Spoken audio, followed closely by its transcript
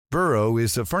Burrow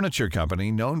is a furniture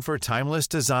company known for timeless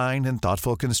design and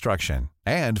thoughtful construction,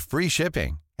 and free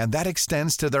shipping, and that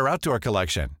extends to their outdoor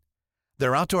collection.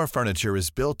 Their outdoor furniture is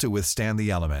built to withstand the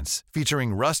elements,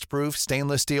 featuring rust-proof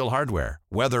stainless steel hardware,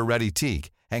 weather-ready teak,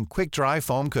 and quick-dry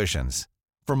foam cushions.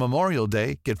 For Memorial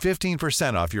Day, get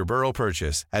 15% off your Burrow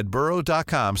purchase at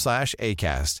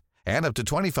burrow.com/ACAST and up to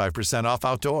 25% off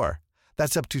outdoor.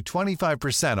 That's up to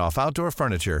 25% off outdoor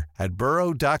furniture at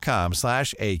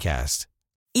burrow.com/ACAST.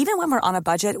 Even when we're on a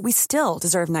budget, we still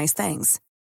deserve nice things.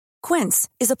 Quince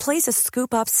is a place to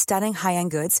scoop up stunning high-end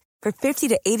goods for 50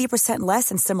 to 80% less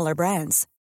than similar brands.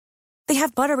 They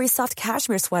have buttery soft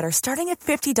cashmere sweaters starting at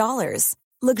 $50,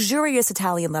 luxurious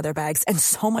Italian leather bags, and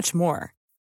so much more.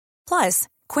 Plus,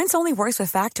 Quince only works with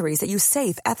factories that use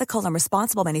safe, ethical, and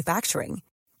responsible manufacturing.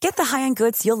 Get the high-end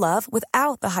goods you'll love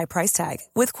without the high price tag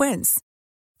with Quince.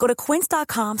 Go to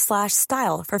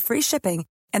quince.com/style for free shipping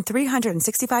and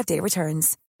 365-day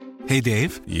returns. Hey,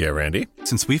 Dave. Yeah, Randy.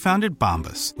 Since we founded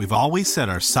Bombas, we've always said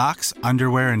our socks,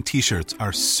 underwear, and T-shirts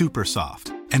are super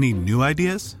soft. Any new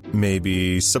ideas?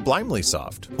 Maybe sublimely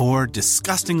soft. Or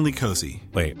disgustingly cozy.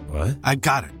 Wait, what? I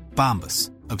got it.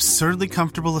 Bombas. Absurdly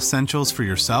comfortable essentials for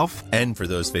yourself and for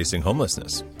those facing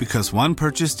homelessness. Because one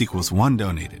purchased equals one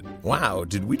donated. Wow,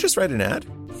 did we just write an ad?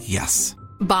 Yes.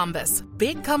 Bombas.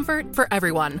 Big comfort for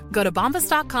everyone. Go to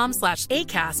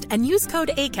bombas.com/ACAST and use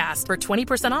code ACAST for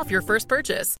 20% off your first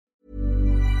purchase.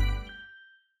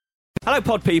 Hello,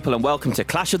 pod people, and welcome to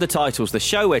Clash of the Titles, the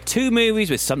show where two movies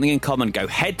with something in common go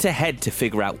head-to-head to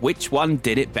figure out which one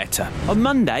did it better. On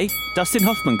Monday, Dustin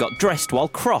Hoffman got dressed while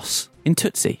cross in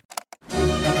Tootsie.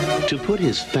 To put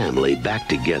his family back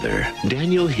together,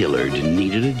 Daniel Hillard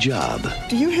needed a job.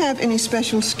 Do you have any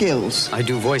special skills? I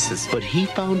do voices. But he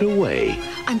found a way.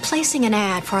 I'm placing an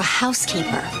ad for a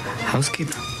housekeeper.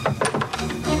 Housekeeper?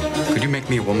 Could you make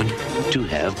me a woman? To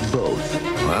have both.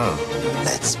 Wow.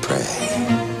 Let's pray.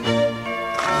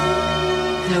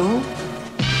 Hello?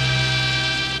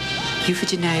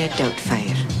 Euphigenia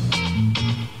Doubtfire.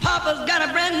 Papa's got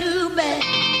a brand new bag.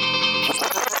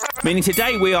 Meaning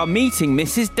today we are meeting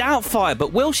Mrs. Doubtfire,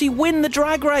 but will she win the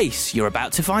drag race? You're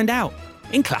about to find out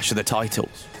in Clash of the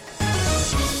Titles.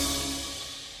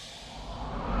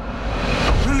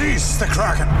 Release the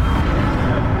Kraken!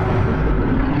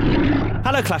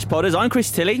 Hello, Clash Podders. I'm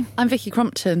Chris Tilley. I'm Vicky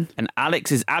Crompton. And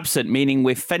Alex is absent, meaning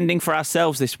we're fending for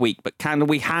ourselves this week. But can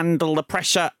we handle the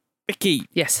pressure? Vicky?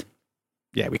 Yes.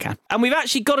 Yeah, we can. And we've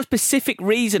actually got a specific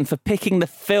reason for picking the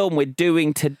film we're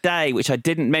doing today, which I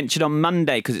didn't mention on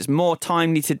Monday because it's more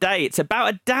timely today. It's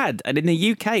about a dad, and in the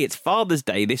UK, it's Father's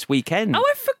Day this weekend. Oh,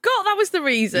 I forgot that was the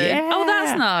reason. Yeah. Oh,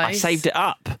 that's nice. I saved it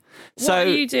up. What are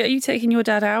you doing? Are you taking your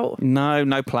dad out?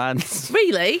 No plans.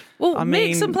 Really? Well,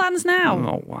 make some plans now.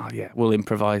 Oh, wow, yeah. We'll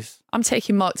improvise. I'm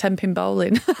taking Mark Tenpin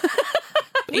bowling.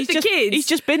 With the kids. He's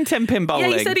just been 10-pin bowling.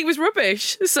 Yeah, he said he was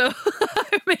rubbish, so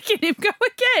I'm making him go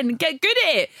again. Get good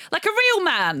at it, like a real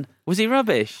man. Was he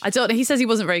rubbish? I don't know. He says he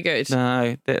wasn't very good.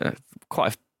 No,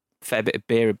 quite a fair bit of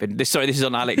beer had been... Sorry, this is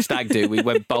on Alex Stag Do. We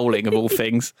went bowling, of all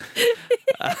things.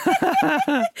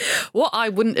 What I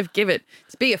wouldn't have given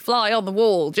to be a fly on the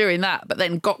wall during that, but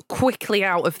then got quickly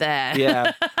out of there.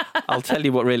 Yeah, I'll tell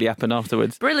you what really happened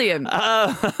afterwards. Brilliant.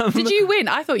 Did you win?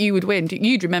 I thought you would win.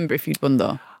 You'd remember if you'd won,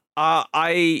 though.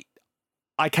 I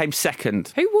came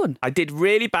second. Who won? I did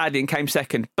really badly and came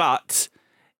second, but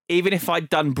even if I'd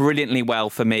done brilliantly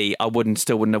well for me, I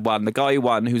still wouldn't have won. The guy who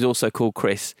won, who's also called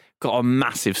Chris, got a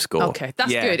massive score. Okay,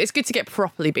 that's good. It's good to get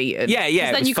properly beaten. Yeah.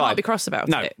 Because then you can't be cross about it.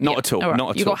 No, not at all. Right. Not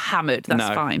at all. You got hammered.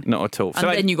 That's fine. Not at all. And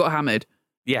then you got hammered.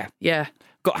 Yeah. Yeah.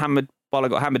 Got hammered while I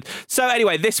got hammered. So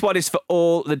anyway, this one is for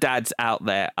all the dads out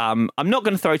there. I'm not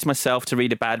going to throw to myself to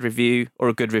read a bad review or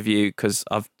a good review because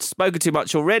I've spoken too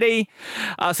much already.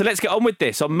 So let's get on with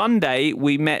this. On Monday,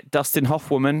 we met Dustin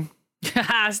Hoffman.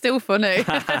 Still funny.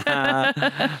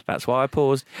 That's why I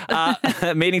paused.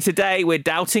 Meaning today, we're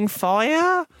doubting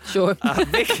fire. Sure.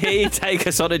 Vicky, take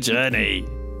us on a journey.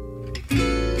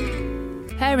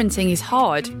 Parenting is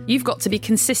hard. You've got to be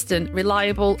consistent,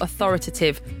 reliable,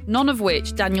 authoritative, none of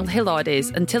which Daniel Hillard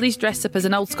is until he's dressed up as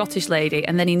an old Scottish lady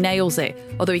and then he nails it,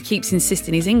 although he keeps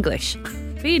insisting he's English.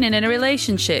 Being in a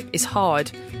relationship is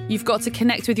hard. You've got to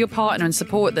connect with your partner and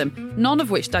support them, none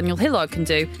of which Daniel Hillard can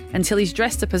do until he's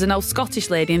dressed up as an old Scottish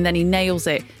lady and then he nails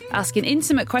it, asking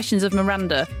intimate questions of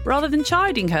Miranda rather than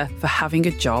chiding her for having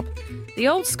a job. The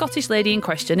old Scottish lady in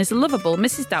question is the lovable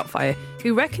Mrs. Doubtfire,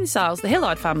 who reconciles the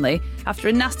Hillard family after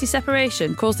a nasty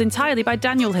separation caused entirely by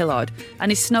Daniel Hillard and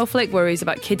his snowflake worries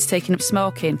about kids taking up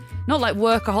smoking. Not like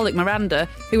workaholic Miranda,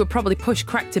 who would probably push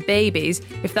crack to babies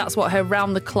if that's what her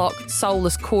round-the-clock,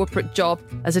 soulless corporate job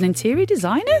as an interior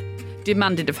designer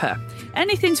demanded of her.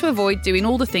 anything to avoid doing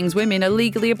all the things women are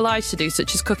legally obliged to do,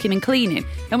 such as cooking and cleaning,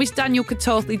 and which Daniel could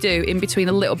totally do in between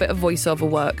a little bit of voiceover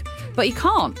work. But he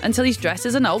can't until he's dressed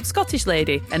as an old Scottish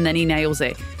lady, and then he nails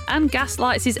it. And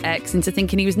gaslights his ex into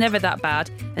thinking he was never that bad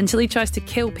until he tries to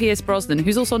kill Pierce Brosnan,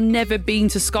 who's also never been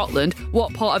to Scotland.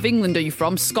 What part of England are you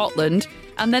from? Scotland.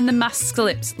 And then the mask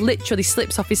literally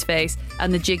slips off his face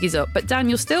and the jig is up. But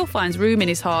Daniel still finds room in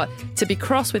his heart to be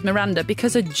cross with Miranda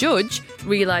because a judge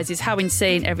realises how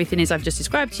insane everything is I've just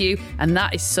described to you, and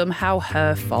that is somehow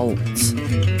her fault.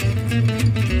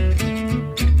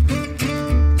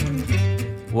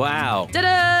 Wow.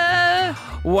 Ta-da!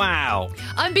 Wow.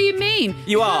 I'm being mean.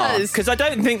 You are, because I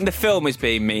don't think the film is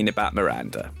being mean about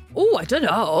Miranda. Oh, I don't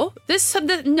know.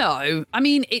 No. I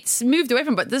mean, it's moved away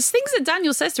from, but there's things that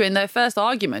Daniel says to her in their first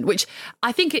argument, which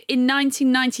I think in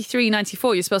 1993,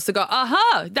 94, you're supposed to go,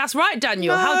 aha, that's right,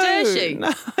 Daniel. No, How dare she?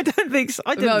 No, I don't think so.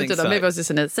 I don't think so. Maybe I was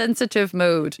just in a sensitive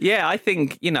mood. Yeah, I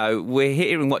think, we're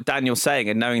hearing what Daniel's saying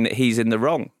and knowing that he's in the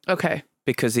wrong. Okay.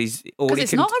 Because it's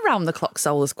not around the clock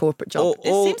soulless corporate job. It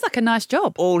seems like a nice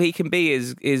job. All he can be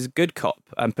is good cop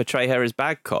and portray her as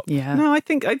bad cop. Yeah. No, I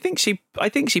think she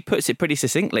puts it pretty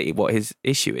succinctly what his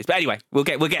issue is. But anyway, we'll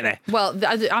get there. Well,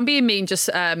 I'm being mean just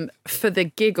for the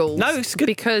giggles. No, it's good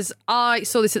because I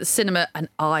saw this at the cinema and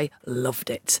I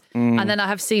loved it. And then I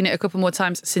have seen it a couple more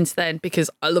times since then because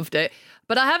I loved it.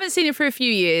 But I haven't seen it for a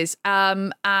few years.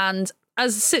 And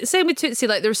same with Tootsie,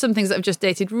 like there are some things that have just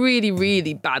dated really,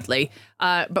 really badly,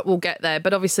 but we'll get there.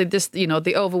 But obviously this,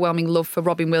 the overwhelming love for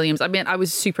Robin Williams. I mean, I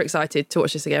was super excited to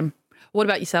watch this again. What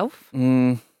about yourself?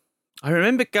 I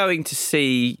remember going to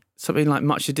see something like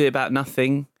Much Ado About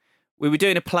Nothing. We were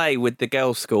doing a play with the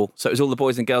girls' school, so it was all the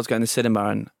boys and girls going to the cinema,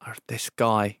 and this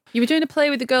guy. You were doing a play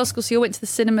with the girls' school, so you went to the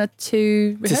cinema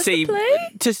to rehearse the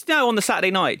play? On the Saturday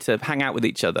night to hang out with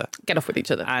each other. Get off with each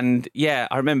other. And yeah,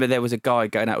 I remember there was a guy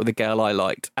going out with a girl I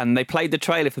liked, and they played the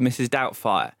trailer for Mrs.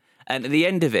 Doubtfire, and at the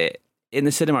end of it, in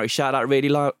the cinema, he shouted out really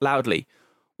loudly,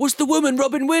 "Was the woman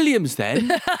Robin Williams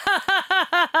then?"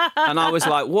 And I was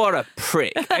like, what a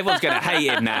prick. Everyone's going to hate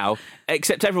him now.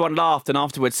 Except everyone laughed and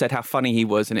afterwards said how funny he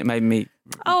was, and it made me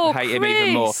hate him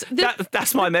even more.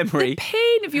 That's my memory. The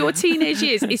pain of your teenage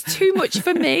years is too much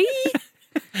for me.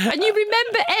 And you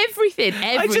remember everything,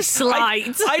 every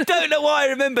slight. I don't know why I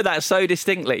remember that so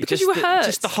distinctly. Because you were hurt.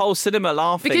 Just the whole cinema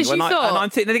laughing. Because you thought... And I'm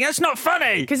thinking, that's not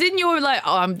funny. Because in your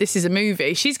this is a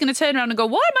movie, she's going to turn around and go,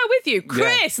 why am I with you?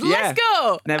 Chris, let's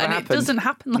go. Never happened. It doesn't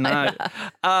happen like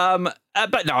that.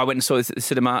 But no, I went and saw this at the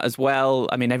cinema as well.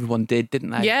 I mean, everyone didn't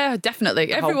they? Yeah,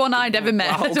 definitely. Everyone I'd ever met.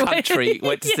 The whole country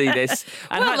went to see this.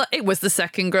 And it was the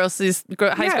second highest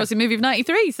grossing movie of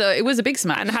 93, so it was a big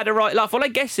smash. And had a right laugh. Well, I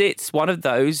guess it's one of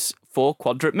those 4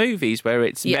 quadrant movies where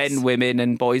it's men, women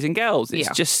and boys and girls.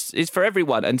 It's for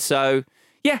everyone. And so,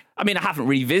 yeah, I mean, I haven't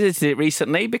revisited it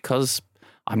recently because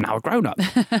I'm now a grown-up.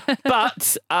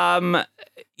 But,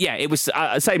 yeah, it was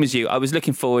same as you. I was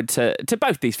looking forward to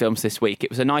both these films this week. It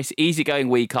was a nice, easygoing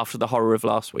week after the horror of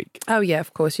last week. Oh, yeah,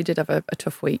 of course. You did have a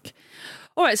tough week.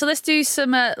 All right, so let's do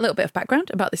some little bit of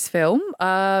background about this film.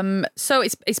 So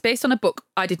it's based on a book.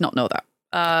 I did not know that.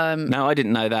 No, I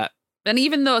didn't know that. And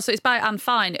even though, so it's by Anne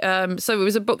Fine, so it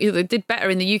was a book that did better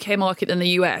in the UK market than the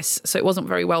US, so it wasn't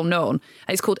very well known.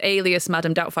 It's called Alias,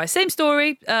 Madame Doubtfire. Same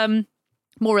story,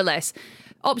 more or less.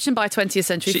 Optioned by 20th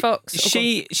Century Fox.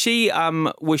 She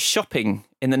was shopping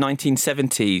in the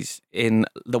 1970s in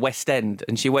the West End,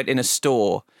 and she went in a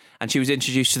store, and she was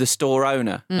introduced to the store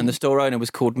owner, and the store owner was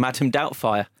called Madame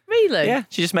Doubtfire. Really? Yeah,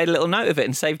 she just made a little note of it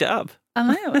and saved it up.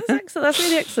 I know, that's excellent. That's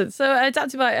really excellent. So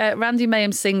adapted by Randy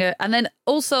Mayhem Singer, and then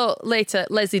also later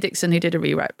Leslie Dixon, who did a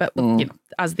rewrite, but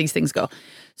as these things go.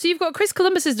 So you've got Chris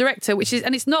Columbus as director,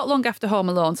 and it's not long after Home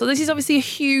Alone. So this is obviously a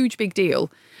huge, big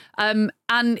deal.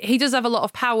 And he does have a lot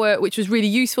of power, which was really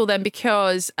useful then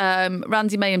because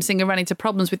Randy Mayhem Singer ran into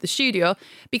problems with the studio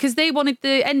because they wanted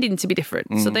the ending to be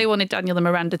different. So they wanted Daniel and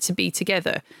Miranda to be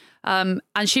together. And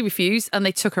she refused and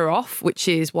they took her off, which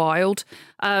is wild.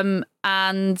 And,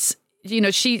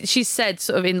 she said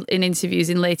sort of in interviews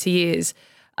in later years,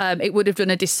 it would have done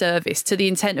a disservice to the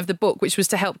intent of the book, which was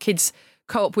to help kids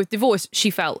cope with divorce, she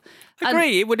felt. I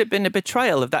agree. It would have been a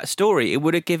betrayal of that story. It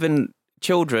would have given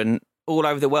children all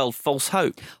over the world false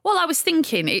hope. Well, I was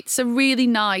thinking it's a really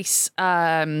nice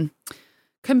companion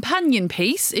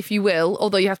piece, if you will,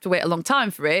 although you have to wait a long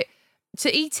time for it,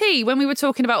 to E.T., when we were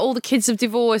talking about all the kids of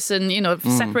divorce and,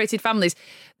 separated families,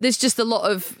 there's just a lot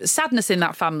of sadness in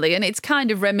that family, and it's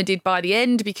kind of remedied by the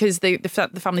end because the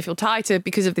family feel tighter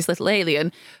because of this little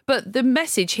alien. But the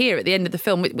message here at the end of the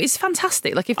film is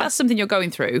fantastic. Like, if that's something you're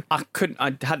going through. I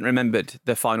hadn't remembered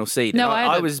the final scene. No,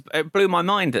 it blew my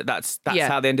mind that's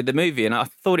how they ended the movie, and I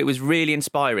thought it was really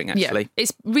inspiring, actually. Yeah,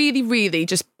 it's really, really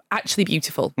just actually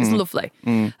beautiful. It's lovely.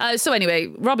 So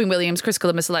anyway, Robin Williams, Chris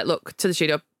Columbus are like, look, to the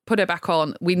studio, put her back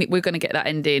on. We're going to get that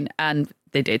ending, and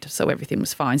they did. So everything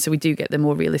was fine. So we do get the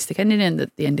more realistic ending and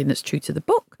the ending that's true to the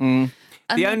book.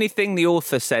 The only thing the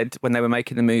author said when they were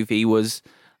making the movie was,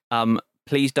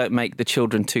 please don't make the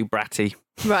children too bratty.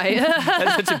 Right.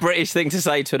 That's a British thing to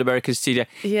say to an American studio.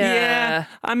 Yeah.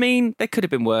 I mean, they could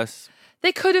have been worse.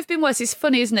 They could have been worse. It's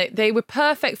funny, isn't it? They were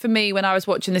perfect for me when I was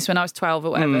watching this when I was 12 or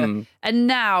whatever. And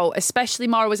now, especially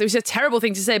Mara Wilson, it was a terrible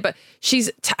thing to say, but she's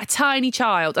a tiny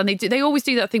child. And they always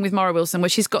do that thing with Mara Wilson where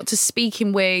she's got to speak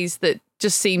in ways that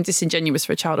just seem disingenuous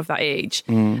for a child of that age.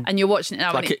 And you're watching it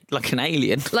now. Like an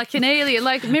alien. Like an alien.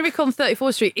 Like Miracle on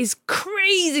 34th Street is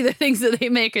crazy, the things that they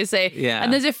make her say. Yeah.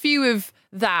 And there's a few of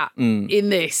that in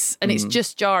this, and it's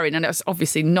just jarring, and it's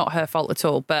obviously not her fault at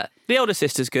all, but the older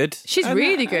sister's good. She's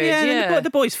really good. Yeah. The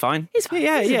boy's fine. He's fine.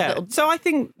 Yeah. So I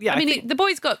think, I mean, the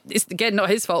boy's got, it's again not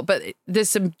his fault, but there's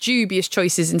some dubious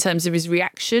choices in terms of his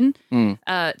reaction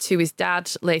to his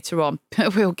dad later on.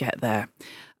 We'll get there.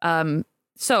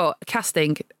 So,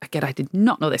 casting, again, I did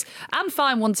not know this. Anne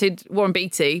Fine wanted Warren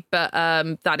Beatty, but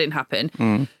that didn't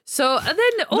happen. So, and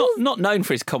then... Not known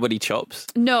for his comedy chops.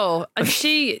 No, and I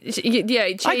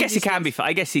guess he can be.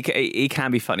 I guess he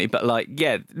can be funny, but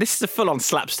this is a full-on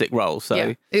slapstick role, so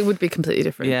yeah, it would be completely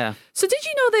different. Yeah. So, did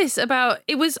you know this about?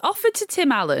 It was offered to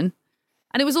Tim Allen,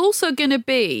 and it was also going to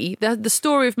be the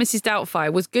story of Mrs.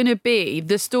 Doubtfire was going to be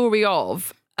the story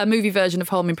of a movie version of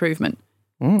Home Improvement.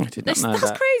 I did not know that's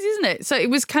that. crazy, isn't it? So it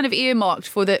was kind of earmarked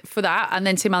for that, and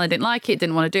then Tim Allen didn't like it,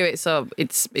 didn't want to do it, so it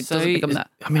doesn't become that.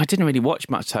 I mean, I didn't really watch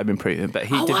much Home Improvement, but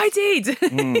he did. I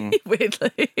did.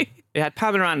 Weirdly. It had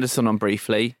Pamela Anderson on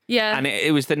briefly. Yeah. And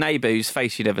it was the neighbour whose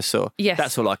face you never saw. Yes.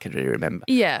 That's all I can really remember.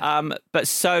 Yeah.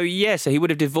 So he would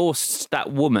have divorced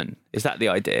that woman. Is that the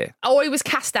idea? Or he was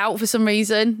cast out for some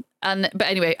reason. But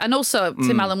anyway, and also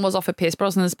Tim Allen was offered Pierce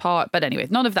Brosnan's part. But anyway,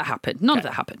 none of that happened. None of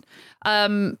that happened.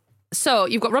 So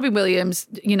you've got Robin Williams,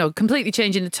 completely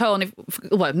changing the tone.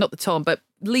 Well, not the tone, but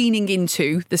leaning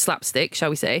into the slapstick, shall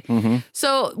we say.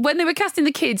 So when they were casting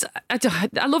the kids,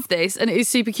 I love this, and it is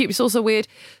super cute. It's also weird.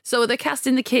 So they're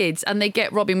casting the kids, and they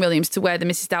get Robin Williams to wear the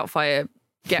Mrs. Doubtfire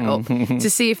get up to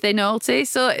see if they notice.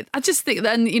 So I just think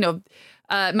then,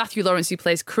 Matthew Lawrence, who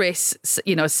plays Chris,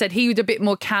 said he was a bit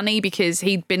more canny because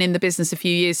he'd been in the business a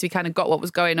few years, so he kind of got what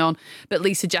was going on. But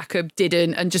Lisa Jacob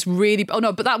didn't, and just really... Oh,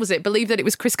 no, but that was it. Believed that it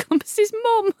was Chris Columbus's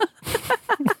mum.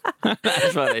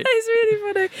 That's funny. It's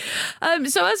really funny.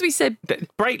 So as we said...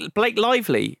 Blake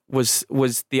Lively was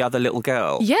the other little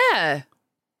girl. Yeah.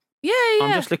 Yeah.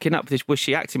 I'm just looking up this. Was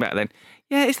she acting back then?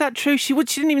 Yeah, is that true? She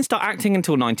didn't even start acting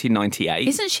until 1998.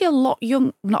 Isn't she a lot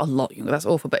young? Not a lot younger, that's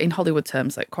awful, but in Hollywood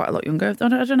terms, quite a lot younger. I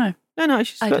don't know. No,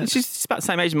 she's about the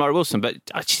same age as Mara Wilson, but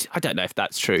I don't know if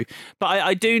that's true. But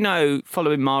I do know,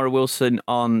 following Mara Wilson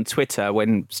on Twitter,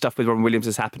 when stuff with Robin Williams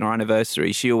has happened, or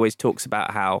anniversary, she always talks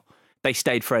about how they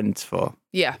stayed friends for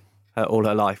all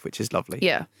her life, which is lovely.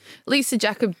 Yeah. Lisa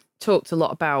Jacob talked a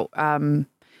lot about...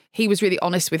 he was really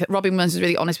honest with Robin Williams was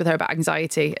really honest with her about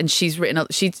anxiety, and she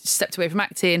stepped away from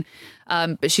acting,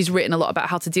 but she's written a lot about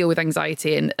how to deal with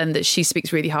anxiety, and that she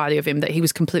speaks really highly of him, that he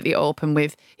was completely open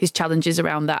with his challenges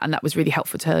around that, and that was really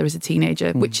helpful to her as a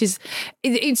teenager, which is,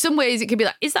 in some ways, it could be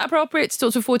like, is that appropriate to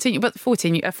talk to a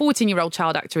 14-year-old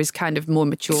child actor is kind of more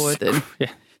mature than,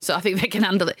 so I think they can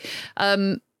handle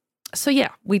it. So yeah,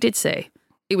 we did say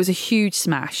it was a huge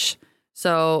smash.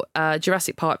 So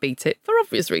Jurassic Park beat it for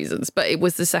obvious reasons, but it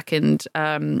was the second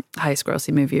highest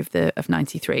grossing movie of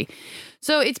 93.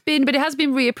 So it has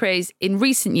been reappraised in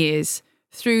recent years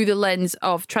through the lens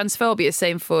of transphobia,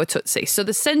 same for Tootsie. So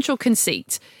the central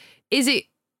conceit, is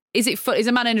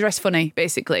a man in a dress funny,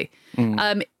 basically?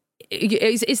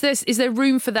 Is there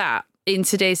room for that in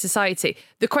today's society?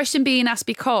 The question being asked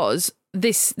because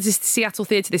this Seattle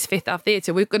theatre, this Fifth Ave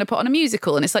theatre, we're going to put on a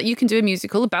musical, and it's like, you can do a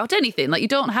musical about anything. Like, you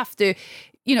don't have to,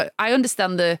 I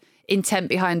understand the intent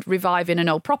behind reviving an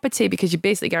old property because you're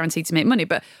basically guaranteed to make money,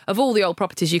 but of all the old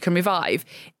properties you can revive,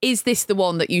 is this the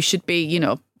one that you should be,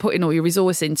 putting all your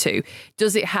resource into?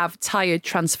 Does it have tired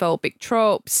transphobic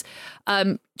tropes?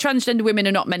 Transgender women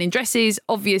are not men in dresses,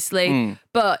 obviously,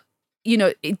 but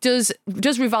it does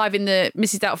reviving the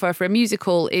Mrs. Doubtfire for a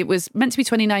musical. It was meant to be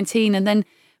 2019, and then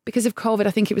because of COVID,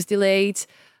 I think it was delayed.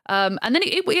 And then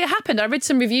it happened. I read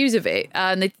some reviews of it,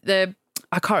 and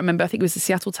I can't remember, I think it was the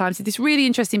Seattle Times, did this really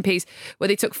interesting piece where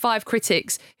they took 5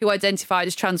 critics who identified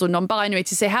as trans or non-binary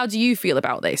to say, how do you feel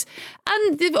about this?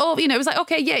 And they've all, it was like,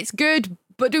 okay, yeah, it's good,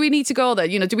 but do we need to go there?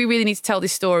 Do we really need to tell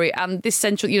this story? And this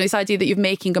central, this idea that you're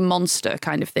making a monster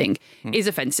kind of thing is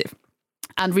offensive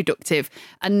and reductive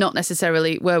and not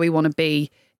necessarily where we want to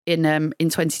be in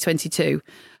 2022.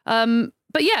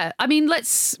 But yeah, I mean,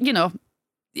 let's,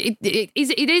 it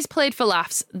is played for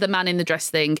laughs, the man in the dress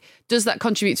thing. Does that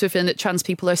contribute to a feeling that trans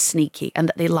people are sneaky and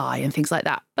that they lie and things like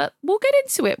that? But we'll get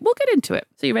into it.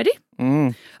 So you ready?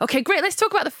 Okay, great. Let's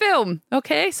talk about the film.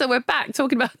 Okay, so we're back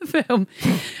talking about the film.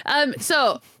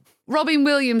 So Robin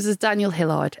Williams as Daniel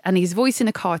Hillard, and he's voicing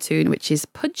a cartoon which is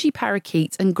Pudgy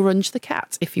Parakeet and Grunge the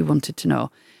cat, if you wanted to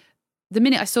know. The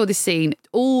minute I saw this scene,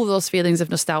 all those feelings of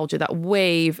nostalgia, that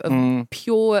wave of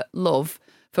pure love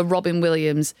for Robin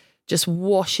Williams just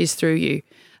washes through you.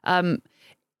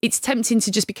 It's tempting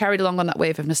to just be carried along on that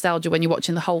wave of nostalgia when you're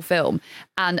watching the whole film.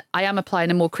 And I am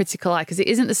applying a more critical eye because it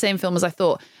isn't the same film as I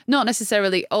thought. Not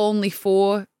necessarily only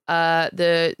for some of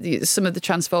the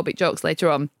transphobic jokes later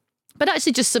on, but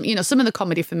actually just some of the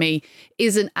comedy for me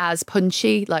isn't as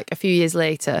punchy like a few years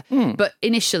later. But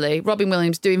initially, Robin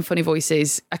Williams doing funny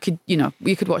voices,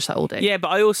 you could watch that all day. Yeah, but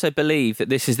I also believe that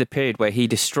this is the period where he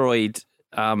destroyed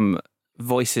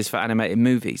voices for animated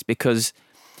movies because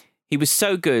he was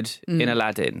so good in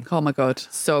Aladdin. Oh my God,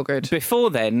 so good. Before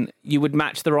then, you would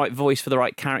match the right voice for the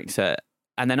right character.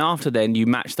 And then after then, you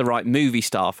match the right movie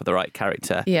star for the right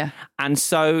character. Yeah. And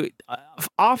so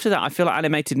after that, I feel like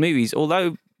animated movies,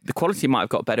 although the quality might have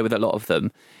got better with a lot of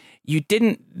them,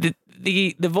 the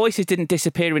voices didn't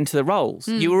disappear into the roles.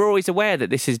 You were always aware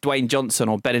that this is Dwayne Johnson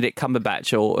or Benedict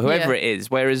Cumberbatch or whoever it is.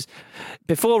 Whereas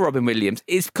before Robin Williams,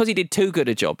 it's because he did too good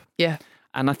a job. Yeah.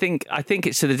 And I think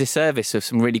it's to the disservice of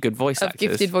some really good voice actors.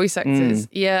 Gifted voice actors,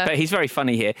 yeah. But he's very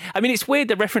funny here. I mean, it's weird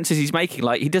the references he's making.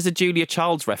 Like, he does a Julia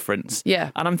Childs reference.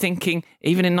 Yeah. And I'm thinking,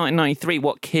 even in 1993,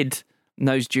 what kid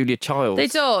knows Julia Childs? They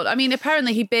don't. I mean,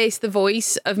 apparently he based the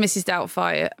voice of Mrs.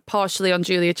 Doubtfire partially on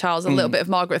Julia Childs, a little bit of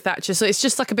Margaret Thatcher. So it's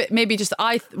just like a bit, maybe just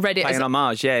I read it as an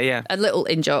homage, yeah. A little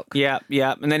in-joke. Yeah.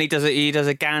 And then he does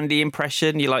a Gandhi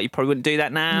impression. You probably wouldn't do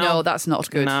that now. No, that's not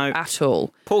good at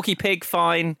all. Porky Pig,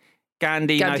 fine.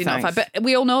 Gandhi, no thanks. Not fine. But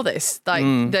we all know this. Like,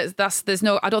 there's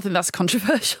no. I don't think that's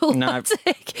controversial. No.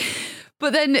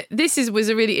 But then was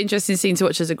a really interesting scene to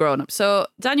watch as a grown-up. So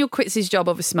Daniel quits his job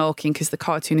over smoking because the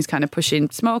cartoon is kind of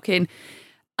pushing smoking.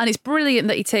 And it's brilliant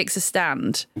that he takes a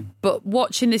stand. But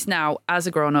watching this now as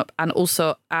a grown-up and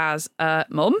also as a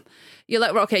mum, you're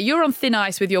like, well, okay, you're on thin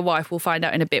ice with your wife. We'll find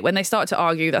out in a bit. When they start to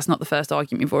argue, that's not the first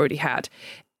argument you've already had.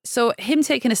 So him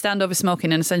taking a stand over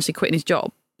smoking and essentially quitting his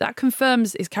job, that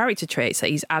confirms his character traits, that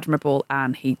he's admirable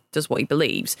and he does what he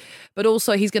believes. But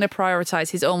also he's going to prioritise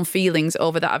his own feelings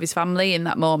over that of his family in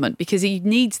that moment because he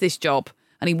needs this job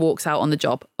and he walks out on the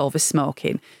job over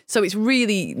smoking. So it's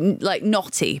really like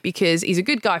naughty because he's a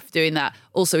good guy for doing that.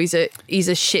 Also, he's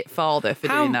a shit father for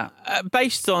doing that.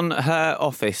 Based on her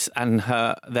office and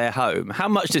their home, how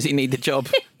much does he need the job?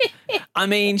 I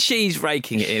mean, she's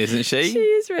raking it in, isn't she? She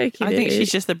is raking it in. I think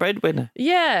she's just the breadwinner.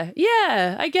 Yeah,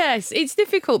 I guess. It's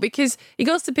difficult because he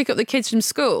goes to pick up the kids from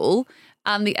school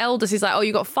and the eldest is like, oh,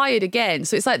 you got fired again.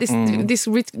 So it's like this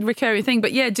recurring thing.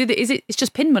 But yeah, it's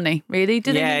just pin money, really?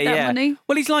 Do they need that money?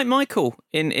 Well, he's like Michael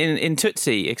in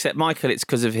Tootsie, except Michael, it's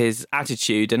because of his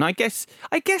attitude. And I guess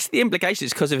the implication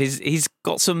is because of he's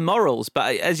got some morals.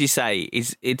 But as you say,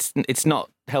 it's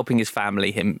not helping his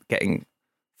family, him getting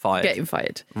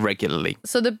fired regularly.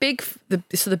 So the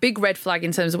big red flag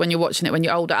in terms of when you're watching it when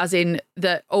you're older, as in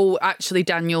that, oh, actually,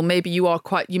 Daniel, maybe you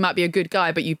might be a good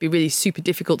guy, but you'd be really super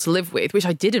difficult to live with, which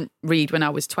I didn't read when I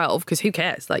was 12 because who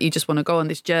cares? Like, you just want to go on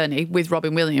this journey with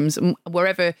Robin Williams and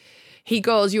wherever he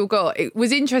goes, you'll go. It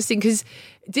was interesting because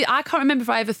I can't remember if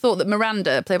I ever thought that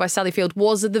Miranda, played by Sally Field,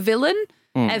 was the villain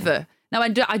ever. Now, I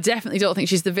definitely don't think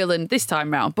she's the villain this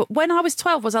time round. But when I was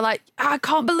 12, was I like, I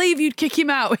can't believe you'd kick him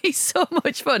out. He's so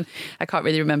much fun. I can't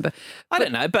really remember. I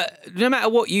don't know, but no matter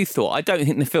what you thought, I don't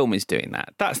think the film is doing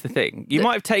that. That's the thing. You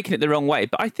might have taken it the wrong way,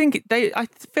 but I think I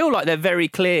feel like they're very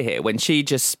clear here when she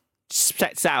just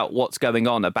sets out what's going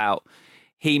on about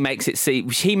he makes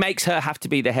her have to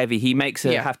be the heavy. He makes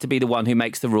her have to be the one who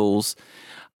makes the rules.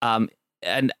 And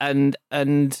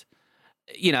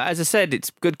you know, as I said, it's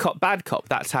good cop, bad cop.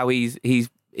 That's how he's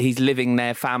living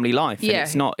their family life. Yeah.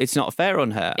 And it's not fair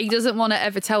on her. He doesn't want to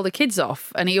ever tell the kids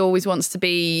off, and he always wants to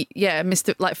be,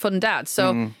 Mr. like fun dad.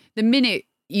 So the minute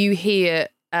you hear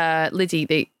Liddy,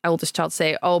 the eldest child,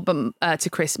 say, but to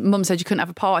Chris, Mum said you couldn't have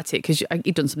a party because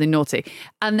you'd done something naughty.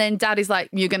 And then Dad is like,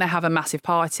 you're going to have a massive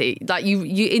party. Like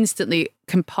you instantly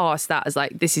can pass that as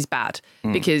like, this is bad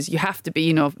because you have to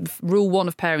be, rule one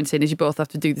of parenting is you both have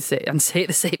to do the same and say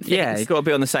the same things. Yeah, you've got to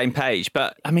be on the same page.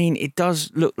 But I mean, it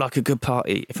does look like a good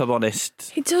party, if I'm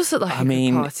honest. It does look like a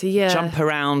good party, yeah. Jump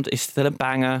around is still a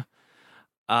banger.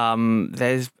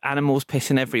 There's animals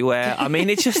pissing everywhere. I mean,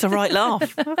 it's just the right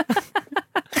laugh.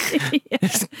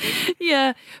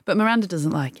 Yeah, but Miranda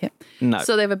doesn't like it. No.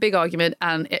 So they have a big argument,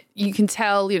 and you can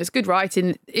tell, it's good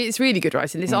writing. It's really good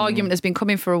writing. This argument has been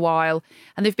coming for a while,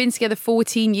 and they've been together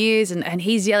 14 years, and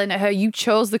he's yelling at her, you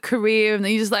chose the career, and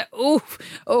then you're just like, oh,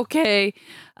 okay.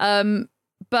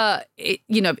 But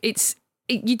it's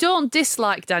you don't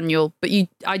dislike Daniel, but you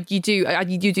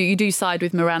do side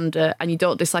with Miranda, and you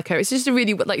don't dislike her. It's just a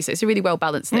really, like you said, it's a really well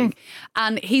balanced thing.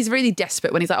 And he's really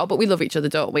desperate when he's like, oh, but we love each other,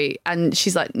 don't we? And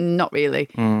she's like, not really.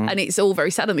 And it's all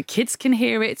very sad, and the kids can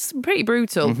hear it. It's pretty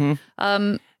brutal.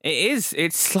 It is.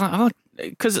 It's like,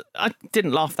 because I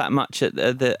didn't laugh that much at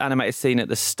the animated scene at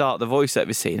the start, the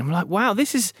voiceover scene. I'm like, wow,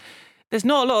 there's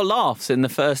not a lot of laughs in the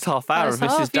first half hour of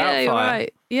Mrs. Doubtfire. Yeah, you're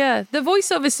right. Yeah, the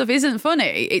voiceover stuff isn't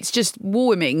funny. It's just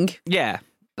warming. Yeah.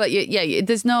 But yeah,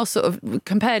 there's no sort of,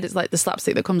 compared, it's like the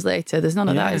slapstick that comes later. There's none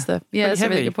of that, is there? Yeah, that's a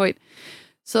really good point.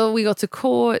 So we go to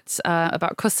court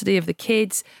about custody of the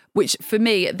kids, which for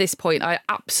me at this point, I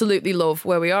absolutely love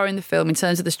where we are in the film in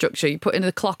terms of the structure. You put in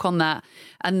the clock on that,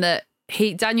 and that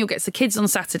Daniel gets the kids on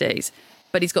Saturdays,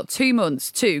 but he's got 2 months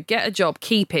to get a job,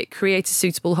 keep it, create a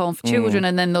suitable home for children,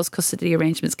 and then those custody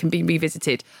arrangements can be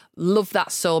revisited. Love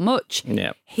that so much.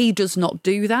 Yeah. He does not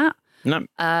do that. No.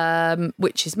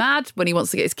 Which is mad when he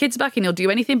wants to get his kids back, and he'll do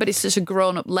anything, but it's such a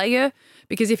grown-up layer,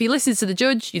 because if he listens to the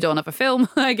judge, you don't have a film,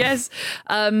 I guess.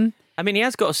 I mean, he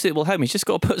has got a suitable home. He's just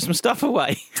got to put some stuff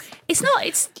away. It's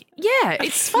fine.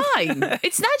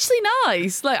 It's actually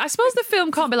nice. Like, I suppose the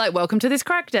film can't be like, welcome to this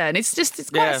crack den. It's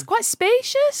quite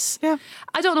spacious. Yeah.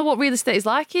 I don't know what real estate is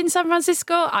like in San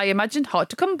Francisco. I imagine hard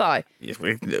to come by.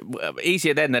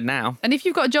 Easier then than now. And if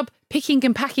you've got a job picking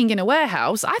and packing in a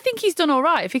warehouse, I think he's done all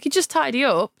right. If he could just tidy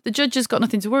up, the judge has got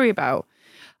nothing to worry about.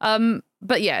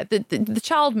 But yeah, the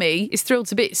child me is thrilled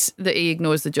to bits that he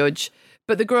ignores the judge.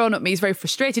 But the grown-up me is very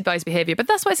frustrated by his behaviour. But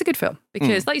that's why it's a good film.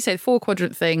 Because, like you said,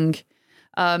 4-quadrant thing.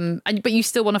 But you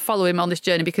still want to follow him on this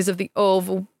journey because of the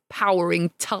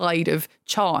overpowering tide of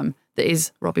charm that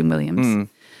is Robin Williams.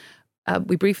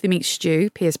 We briefly meet Stu,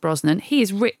 Pierce Brosnan. He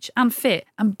is rich and fit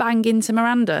and bang into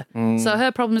Miranda. So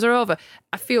her problems are over.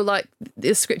 I feel like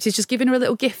the script is just giving her a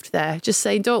little gift there. Just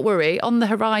saying, don't worry, on the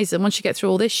horizon, once you get through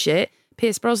all this shit,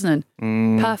 Pierce Brosnan.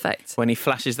 Perfect. When he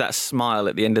flashes that smile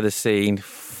at the end of the scene.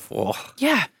 Oh.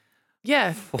 Yeah.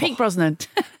 Peak Brosnan.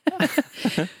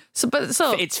 So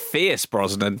it's fierce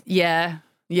Brosnan. Yeah.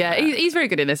 He's very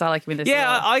good in this. I like him in this.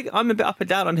 Yeah, I'm a bit up and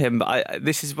down on him, but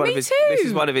this is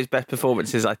one of his best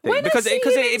performances, I think. When because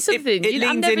it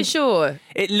I'm never sure.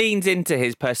 It leans into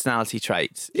his personality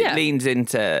traits. It leans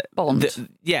into Bond.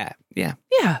 Yeah.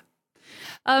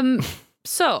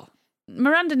 So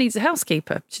Miranda needs a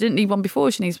housekeeper. She didn't need one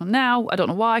before. She needs one now. I don't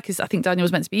know why, because I think Daniel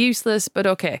was meant to be useless, but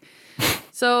okay.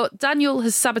 So Daniel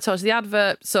has sabotaged the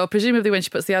advert. So presumably when she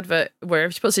puts the advert,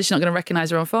 wherever she puts it, she's not going to recognise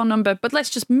her own phone number. But let's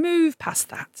just move past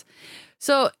that.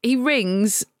 So he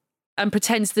rings and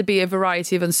pretends to be a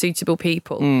variety of unsuitable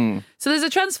people. So there's a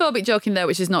transphobic joke in there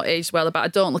which is not aged well about I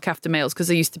don't look after males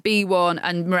because I used to be one,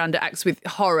 and Miranda acts with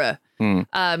horror.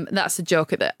 That's a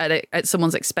joke at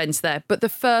someone's expense there. But the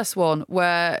first one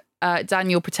where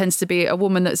Daniel pretends to be a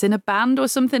woman that's in a band or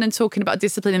something and talking about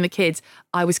disciplining the kids,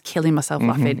 I was killing myself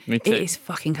laughing. Me too. It is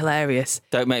fucking hilarious.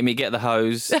 Don't make me get the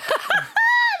hose. I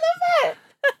love it.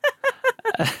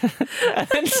 And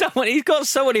then he's got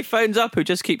someone he phones up who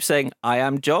just keeps saying, I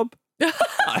am Job.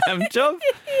 I am Job.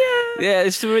 Yeah,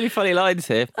 it's some really funny lines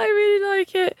here. I really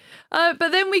like it.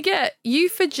 But then we get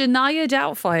Euphegenia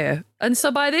Doubtfire. And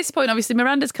so by this point, obviously,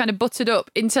 Miranda's kind of buttered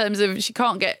up in terms of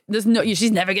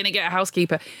she's never going to get a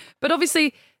housekeeper. But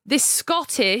obviously, this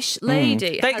Scottish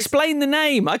lady... They explain the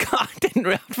name. I've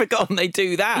forgotten they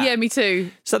do that. Yeah, me too.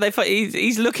 So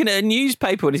he's looking at a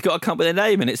newspaper and he's got to come up with a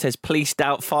name and it says, Police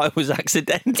Doubtfire was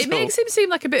accidental. It makes him seem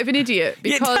like a bit of an idiot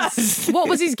because what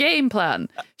was his game plan?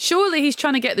 Surely he's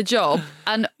trying to get the job.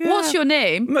 And what's your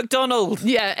name? McDonald.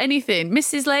 Yeah, anything.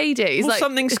 Mrs. Lady. Well,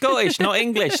 something Scottish, not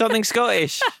English. Something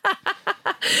Scottish.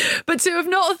 But to have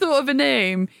not thought of a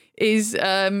name...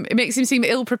 it makes him seem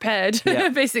ill-prepared,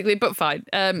 basically, but fine.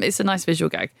 It's a nice visual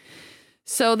gag.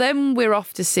 So then we're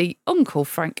off to see Uncle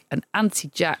Frank and Auntie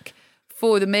Jack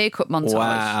for the makeup montage.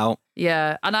 Wow.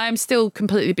 Yeah, and I am still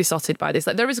completely besotted by this.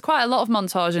 Like, there is quite a lot of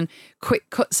montage and quick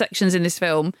cut sections in this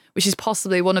film, which is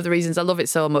possibly one of the reasons I love it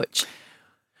so much.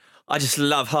 I just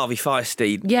love Harvey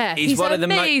Fierstein. Yeah, he's one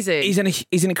amazing. Of the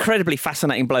he's an incredibly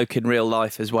fascinating bloke in real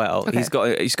life as well. Okay.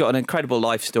 He's got an incredible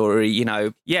life story. You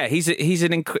know, yeah, he's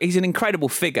an incredible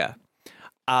figure.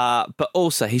 But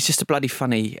also he's just a bloody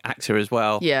funny actor as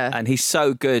well. Yeah, and he's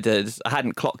so good. I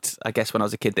hadn't clocked, I guess, when I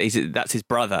was a kid that that's his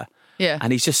brother. Yeah,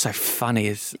 and he's just so funny.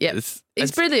 He's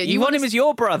brilliant. You want him as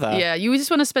your brother. Yeah, you just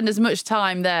want to spend as much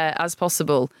time there as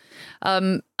possible.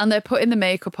 And they're putting the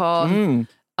makeup on.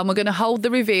 And we're going to hold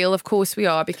the reveal. Of course we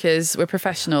are, because we're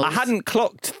professionals. I hadn't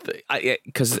clocked,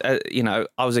 because, you know,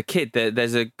 I was a kid.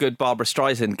 There's a good Barbara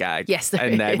Streisand gag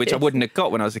in there, which I wouldn't have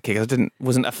got when I was a kid. I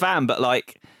wasn't a fan, but,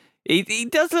 like, he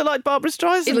does look like Barbara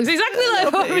Streisand. He looks exactly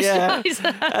like Barbara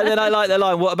Streisand. And then I like the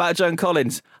line, what about Joan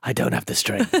Collins? I don't have the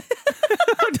strength.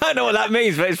 I don't know what that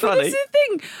means, but it's funny. That's the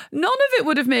thing. None of it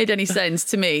would have made any sense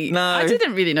to me. No. I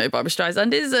didn't really know who Barbara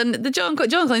Streisand is, and the Joan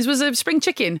Collins was a spring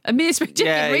chicken, a mere spring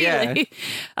chicken, really.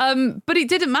 Yeah. But it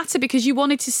didn't matter, because you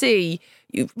wanted to see...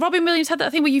 Robin Williams had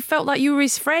that thing where you felt like you were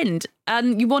his friend,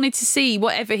 and you wanted to see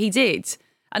whatever he did.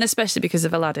 And especially because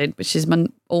of Aladdin, which is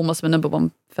almost my number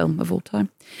one film of all time.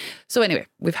 So anyway,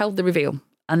 we've held the reveal.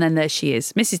 And then there she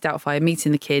is, Mrs. Doubtfire,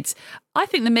 meeting the kids. I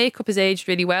think the makeup has aged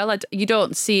really well. You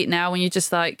don't see it now when you're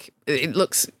just like, it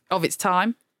looks of its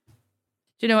time.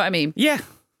 Do you know what I mean? Yeah.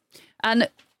 And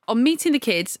on meeting the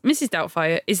kids, Mrs.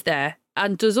 Doubtfire is there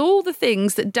and does all the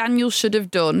things that Daniel should have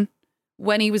done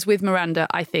when he was with Miranda,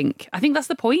 I think. I think that's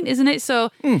the point, isn't it?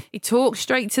 So he talks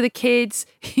straight to the kids.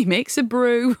 He makes a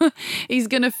brew. He's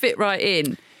going to fit right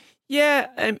in.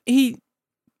 Yeah, he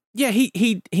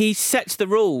sets the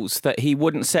rules that he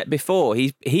wouldn't set before.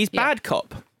 He's bad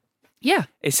cop. Yeah.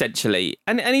 Essentially.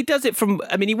 And he does it from...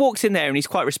 I mean, he walks in there and he's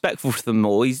quite respectful to them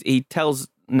all. He tells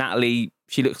Natalie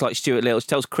she looks like Stuart Little. She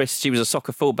tells Chris she was a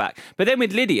soccer fullback. But then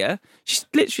with Lydia, she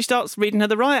literally starts reading her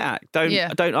the riot act.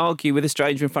 Don't argue with a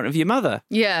stranger in front of your mother.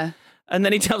 Yeah. And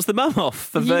then he tells the mum off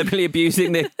for verbally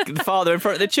abusing the father in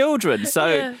front of the children.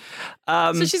 So,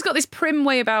 so she's got this prim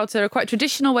way about her, a quite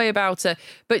traditional way about her.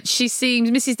 But she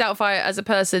seems, Mrs. Doubtfire as a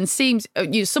person, seems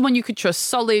someone you could trust,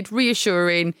 solid,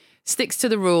 reassuring, sticks to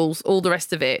the rules, all the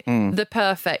rest of it. The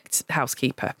perfect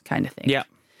housekeeper kind of thing. Yeah.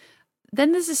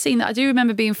 Then there's a scene that I do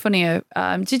remember being funnier.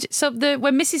 When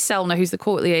Mrs. Selner, who's the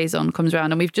court liaison, comes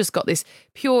around, and we've just got this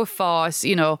pure farce,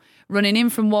 running in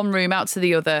from one room out to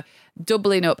the other,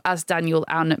 doubling up as Daniel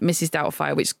and Mrs.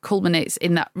 Doubtfire, which culminates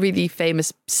in that really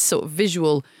famous sort of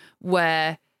visual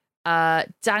where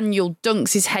Daniel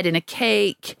dunks his head in a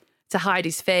cake to hide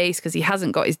his face because he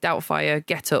hasn't got his Doubtfire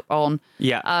get-up on.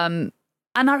 Yeah.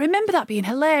 And I remember that being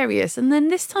hilarious. And then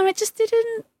this time it just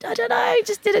didn't, I don't know, it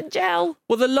just didn't gel.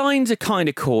 Well, the lines are kind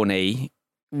of corny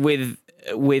with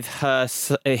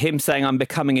him saying, I'm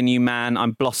becoming a new man,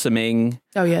 I'm blossoming.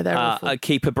 Oh, yeah, they're awful. I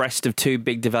keep abreast of two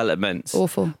big developments.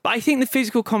 Awful. But I think the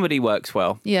physical comedy works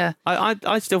well. Yeah.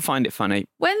 I still find it funny.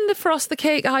 When the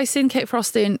cake icing, cake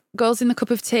frosting goes in the cup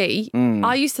of tea,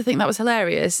 I used to think that was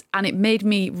hilarious, and it made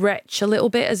me retch a little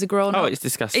bit as a grown-up. Oh, it's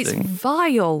disgusting. It's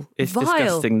vile. It's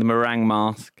disgusting, the meringue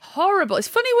mask. Horrible. It's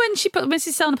funny when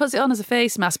Mrs. Selner puts it on as a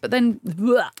face mask, but then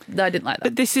I didn't like that.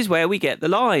 But this is where we get the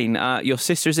line, your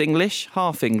sister's English,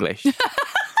 half English.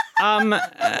 What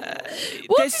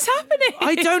is happening?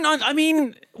 I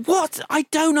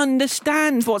don't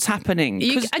understand what's happening.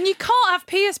 And you can't have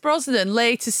Pierce Brosnan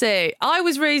later say, I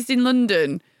was raised in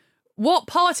London. What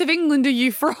part of England are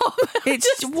you from?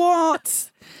 It's what?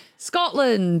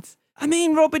 Scotland. I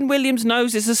mean, Robin Williams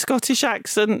knows it's a Scottish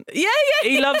accent. Yeah.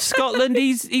 He loves Scotland.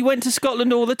 He went to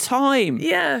Scotland all the time.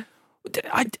 Yeah.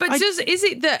 Is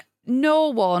it that no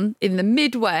one in the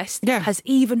Midwest has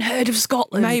even heard of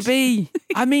Scotland? Maybe.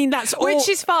 I mean, that's all. Which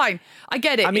is fine. I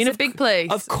get it. It's a big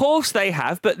place. Of course they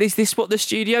have, but is this what the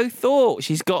studio thought?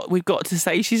 We've got to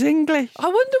say she's English. I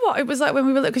wonder what it was like when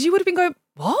we were little, because you would have been going,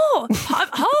 what?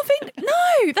 Half English?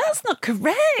 No, that's not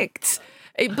correct.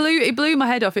 It blew my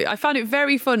head off. I found it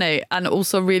very funny and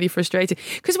also really frustrating,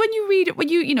 because when you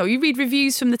read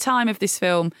reviews from the time of this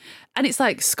film, and it's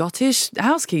like Scottish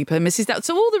housekeeper, Mrs. Doubtfire.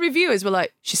 So all the reviewers were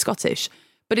like, she's Scottish,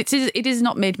 but it is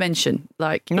not made mention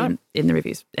in the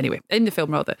reviews. Anyway, in the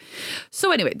film rather.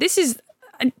 So anyway, this is,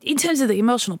 in terms of the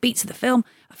emotional beats of the film,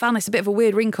 I found this a bit of a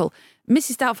weird wrinkle.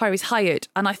 Mrs. Doubtfire is hired,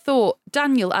 and I thought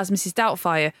Daniel as Mrs.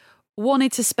 Doubtfire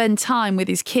wanted to spend time with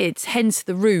his kids, hence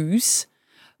the ruse.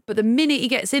 But the minute he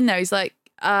gets in there, he's like,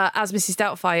 as Mrs.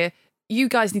 Doubtfire, you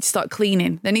guys need to start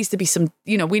cleaning. There needs to be some,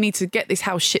 we need to get this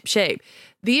house ship shape.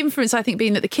 The inference, I think,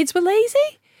 being that the kids were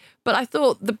lazy. But I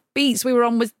thought the beats we were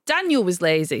on was Daniel was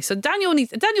lazy. So Daniel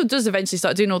does eventually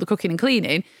start doing all the cooking and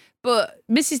cleaning. But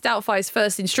Mrs. Doubtfire's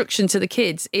first instruction to the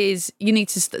kids is you need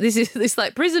to. This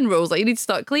like prison rules. Like you need to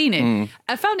start cleaning.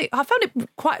 I found it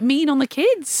quite mean on the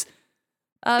kids.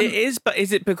 It is, but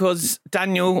is it because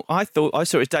Daniel? I saw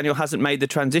it as Daniel hasn't made the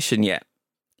transition yet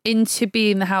into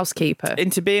being the housekeeper,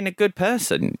 into being a good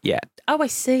person yet. Oh, I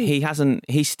see. He hasn't.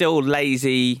 He's still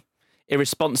lazy,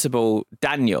 irresponsible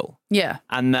Daniel. Yeah,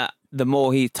 and that the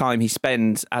more time he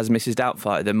spends as Mrs.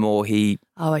 Doubtfire, the more he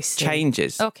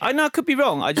changes. Okay. I know I could be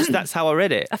wrong. That's how I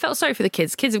read it. I felt sorry for the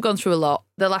kids. Kids have gone through a lot.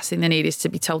 The last thing they need is to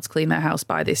be told to clean their house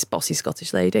by this bossy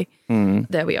Scottish lady.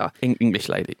 There we are. English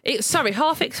lady. What am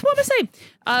I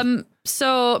saying?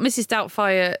 So Mrs.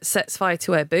 Doubtfire sets fire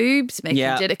to her boobs, making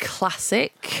it a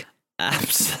classic.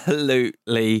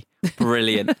 Absolutely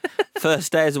brilliant.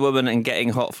 First day as a woman and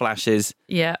getting hot flashes.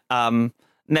 Yeah.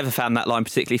 Never found that line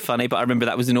particularly funny, but I remember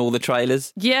that was in all the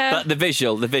trailers. Yeah. But the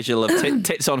visual of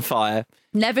tits on fire.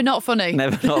 Never not funny.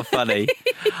 Never not funny.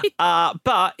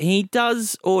 But he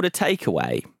does order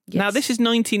takeaway. Yes. Now, this is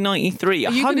 1993.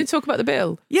 Are you going to talk about the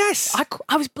bill? Yes.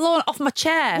 I was blown off my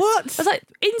chair. What? I was like,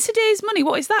 in today's money,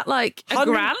 what is that like? A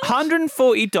grand?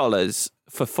 $140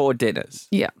 for 4 dinners.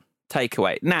 Yeah.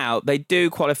 Takeaway. Now, they do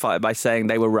qualify it by saying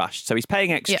they were rushed. So he's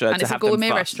paying extra to have them and it's a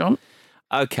gourmet restaurant.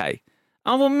 Okay.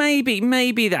 Oh, well,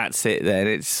 maybe that's it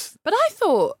then. But I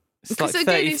thought... It's like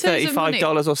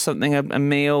 $35 or something a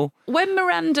meal. When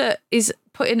Miranda is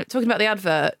talking about the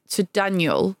advert to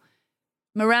Daniel,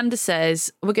 Miranda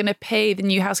says, we're going to pay the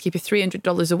new housekeeper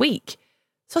 $300 a week.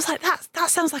 So I was like, that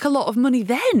sounds like a lot of money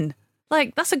then.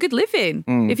 Like, that's a good living.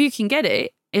 If you can get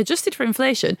it, adjusted for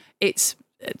inflation, it's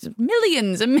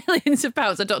millions and millions of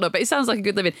pounds. I don't know, but it sounds like a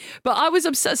good living. But I was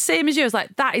upset, same as you. I was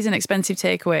like, that is an expensive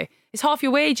takeaway. It's half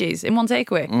your wages in one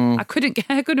takeaway. I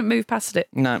couldn't move past it.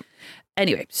 No.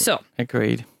 Anyway, so.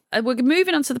 Agreed. We're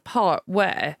moving on to the part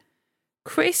where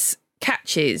Chris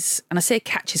catches, and I say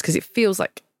catches because it feels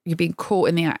like you're being caught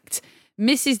in the act,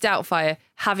 Mrs. Doubtfire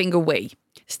having a wee,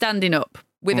 standing up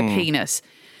with a penis.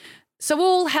 So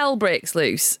all hell breaks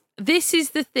loose. This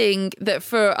is the thing that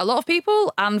for a lot of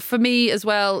people, and for me as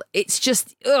well, it's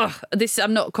just,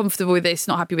 I'm not comfortable with this,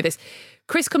 not happy with this.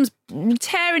 Chris comes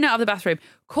tearing out of the bathroom.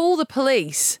 Call the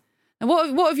police. And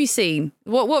what have you seen?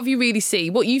 What have you really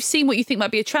seen? What you've seen, what you think might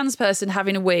be a trans person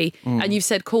having a wee, and you've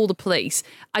said call the police.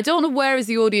 I don't know where as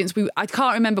the audience, I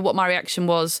can't remember what my reaction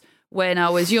was when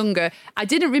I was younger. I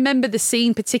didn't remember the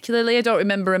scene particularly. I don't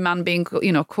remember a man being,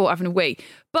 caught having a wee.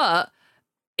 But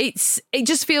it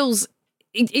just feels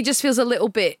a little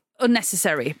bit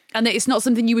unnecessary, and it's not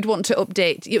something you would want to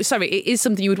update. Sorry, it is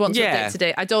something you would want to update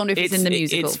today. I don't know if it's in the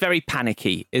musical. It's very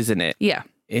panicky, isn't it? Yeah.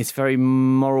 It's very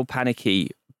moral panicky.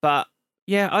 But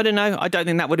yeah, I don't know. I don't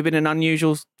think that would have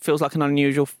been feels like an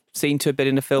unusual scene to have been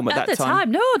in a film at that time. At the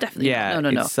time, no, definitely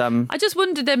not. No. I just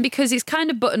wondered then, because it's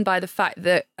kind of buttoned by the fact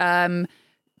that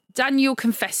Daniel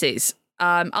confesses,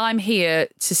 I'm here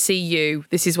to see you,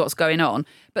 this is what's going on.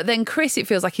 But then Chris, it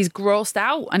feels like he's grossed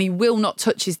out and he will not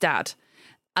touch his dad.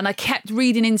 And I kept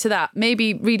reading into that,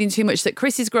 maybe reading too much, that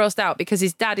Chris is grossed out because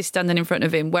his dad is standing in front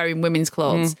of him wearing women's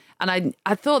clothes. And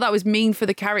I thought that was mean for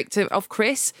the character of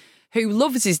Chris, who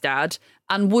loves his dad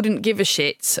and wouldn't give a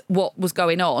shit what was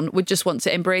going on, would just want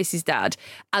to embrace his dad.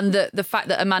 And the fact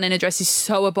that a man in a dress is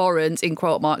so abhorrent, in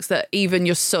quote marks, that even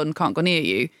your son can't go near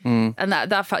you. And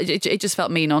that fact, it just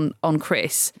felt mean on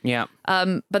Chris. Yeah.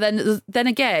 But then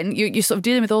again, you're sort of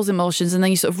dealing with all those emotions, and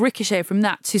then you sort of ricochet from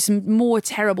that to some more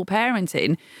terrible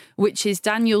parenting, which is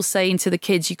Daniel saying to the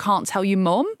kids, you can't tell your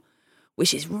mum,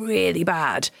 which is really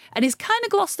bad. And it's kind of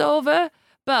glossed over,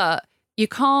 but you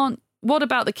can't. What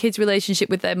about the kids' relationship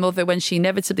with their mother when she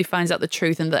inevitably finds out the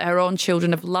truth and that her own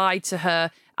children have lied to her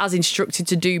as instructed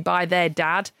to do by their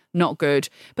dad? Not good.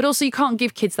 But also, you can't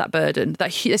give kids that burden.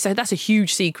 That's a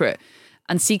huge secret.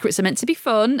 And secrets are meant to be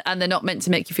fun, and they're not meant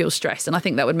to make you feel stressed. And I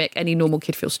think that would make any normal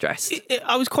kid feel stressed.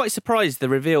 I was quite surprised the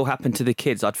reveal happened to the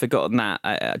kids. I'd forgotten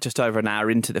that just over an hour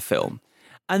into the film.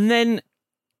 And then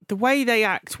the way they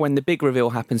act when the big reveal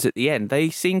happens at the end,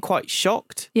 they seem quite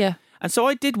shocked. Yeah. And so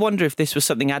I did wonder if this was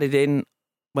something added in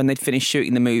when they'd finished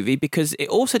shooting the movie, because it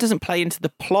also doesn't play into the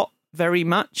plot very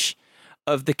much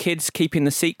of the kids keeping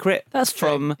the secret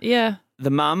from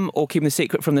the mum, or keeping the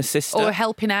secret from the sister. Or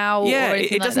helping out. Yeah, or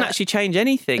it doesn't actually change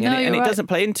anything, and it doesn't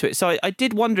play into it. So I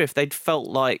did wonder if they'd felt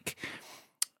like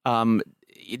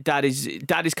dad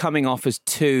is coming off as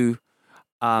too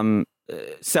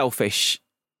selfish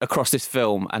across this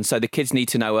film, and so the kids need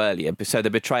to know earlier, so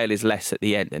the betrayal is less at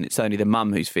the end, and it's only the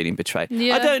mum who's feeling betrayed.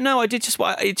 I don't know.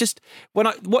 When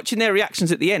I watching their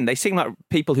reactions at the end, they seem like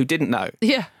people who didn't know.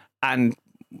 Yeah. And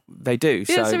they do.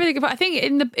 Yeah, so that's a really good point. I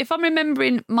think if I'm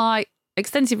remembering my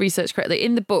extensive research correctly,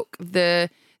 in the book, the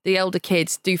elder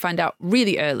kids do find out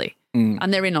really early,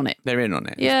 and they're in on it. They're in on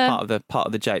it. Yeah, it's part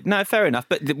of the joke. No, fair enough,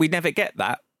 but we never get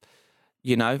that.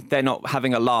 You know, they're not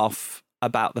having a laugh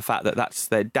about the fact that that's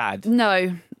their dad.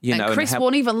 No. You know, Chris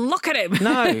won't even look at him.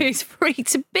 No. He's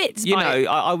freaked to bits. You know,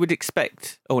 I would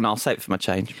expect... Oh, no, I'll save it for my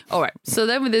change. All right. So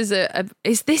then there's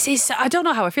I don't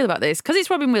know how I feel about this, because it's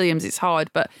Robin Williams, it's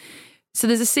hard, but... So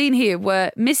there's a scene here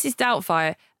where Mrs.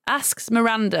 Doubtfire asks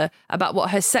Miranda about what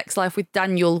her sex life with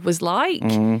Daniel was like.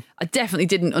 I definitely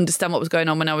didn't understand what was going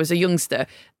on when I was a youngster.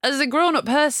 As a grown-up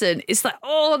person, it's like,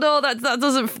 oh, no,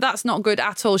 that's not good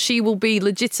at all. She will be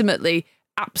legitimately...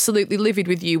 absolutely livid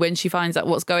with you when she finds out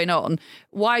what's going on.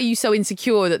 Why are you so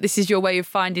insecure that this is your way of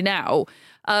finding out?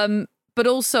 But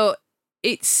also,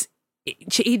 he sort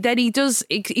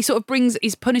of brings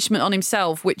his punishment on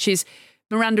himself, which is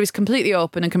Miranda is completely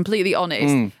open and completely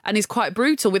honest and is quite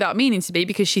brutal without meaning to be,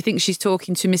 because she thinks she's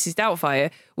talking to Mrs.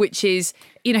 Doubtfire, which is,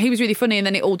 you know, he was really funny and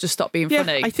then it all just stopped being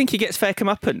funny. I think he gets fair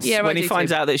comeuppance when he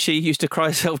finds out that she used to cry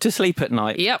herself to sleep at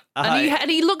night. Yep.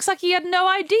 And he looks like he had no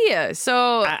idea.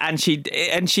 So and she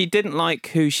didn't like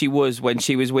who she was when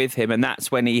she was with him, and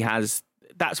that's when he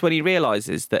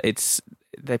realises that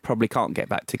they probably can't get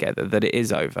back together, that it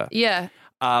is over. Yeah.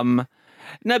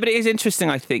 No, but it is interesting,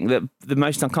 I think, that the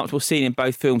most uncomfortable scene in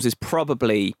both films is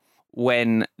probably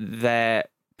when they're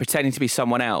pretending to be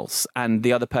someone else and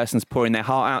the other person's pouring their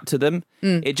heart out to them.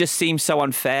 It just seems so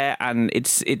unfair, and it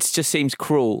just seems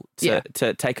cruel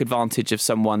to take advantage of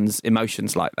someone's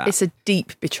emotions like that. It's a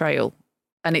deep betrayal,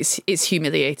 and it's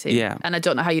humiliating. Yeah. And I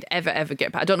don't know how you'd ever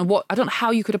get back. I don't know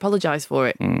how you could apologise for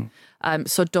it.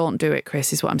 So don't do it,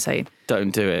 Chris, is what I'm saying.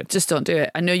 Don't do it. Just don't do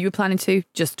it. I know you were planning to,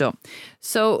 just don't.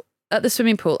 So at the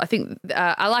swimming pool, I think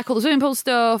I like all the swimming pool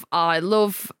stuff. I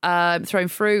love throwing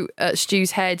fruit at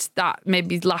Stu's head. That made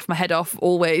me laugh my head off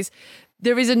always.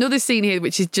 There is another scene here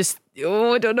which is just,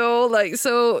 I don't know, like,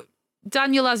 so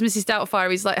Daniel as Mrs.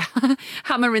 Doubtfire is like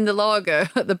hammering the lager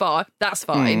at the bar. That's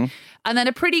fine. And then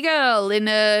a pretty girl in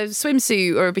a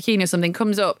swimsuit or a bikini or something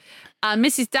comes up, and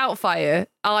Mrs. Doubtfire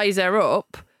eyes her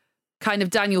up, kind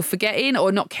of Daniel forgetting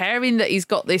or not caring that he's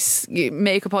got this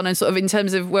makeup on, and sort of in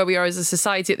terms of where we are as a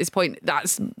society at this point,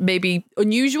 that's maybe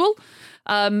unusual,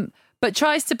 but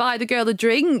tries to buy the girl a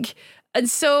drink. And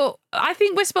so I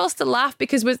think we're supposed to laugh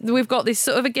because we've got this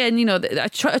sort of, again, you know,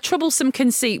 a troublesome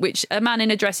conceit, which a man in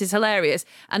a dress is hilarious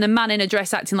and a man in a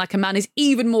dress acting like a man is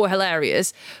even more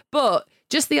hilarious. But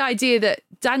just the idea that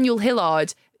Daniel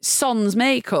Hillard, sans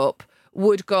makeup,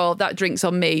 would go, that drink's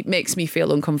on me, makes me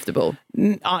feel uncomfortable.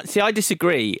 See, I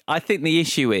disagree. I think the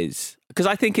issue is, because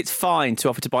I think it's fine to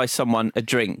offer to buy someone a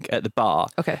drink at the bar.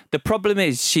 Okay. The problem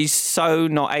is she's so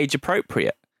not age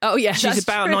appropriate. Oh, yeah. She's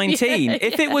about 19.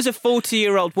 If it was a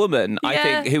 40-year-old woman, I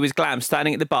think, who was glam,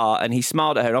 standing at the bar and he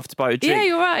smiled at her and offered to buy her a drink. Yeah,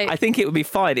 you're right. I think it would be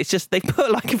fine. It's just they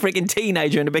put like a frigging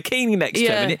teenager in a bikini next to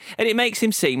him, and it makes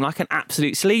him seem like an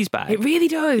absolute sleazebag. It really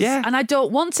does. Yeah. And I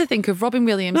don't want to think of Robin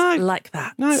Williams like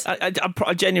that. No, I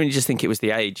genuinely just think it was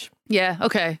the age. Yeah,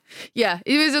 okay. Yeah,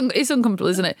 it's uncomfortable,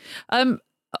 isn't it?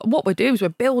 What we're doing is we're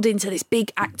building to this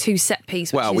big Act 2 set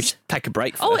piece. Well, we should take a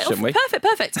break first, shouldn't we?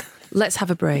 Perfect. Let's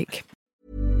have a break.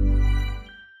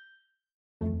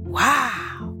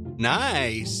 Wow.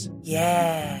 Nice.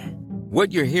 Yeah.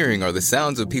 What you're hearing are the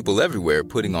sounds of people everywhere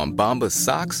putting on Bombas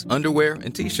socks, underwear,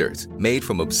 and T-shirts made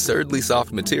from absurdly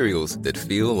soft materials that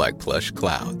feel like plush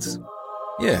clouds.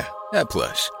 Yeah, that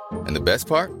plush. And the best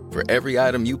part? For every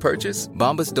item you purchase,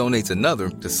 Bombas donates another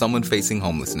to someone facing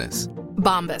homelessness.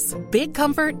 Bombas. Big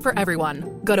comfort for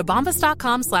everyone. Go to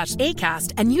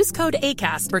bombas.com/ACAST and use code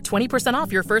ACAST for 20%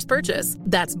 off your first purchase.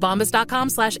 That's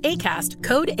bombas.com/ACAST.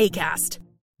 Code ACAST.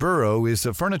 Burrow is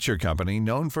a furniture company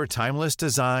known for timeless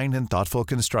design and thoughtful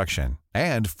construction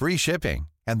and free shipping,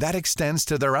 and that extends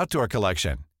to their outdoor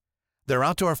collection. Their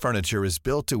outdoor furniture is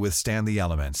built to withstand the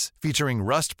elements, featuring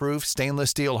rust-proof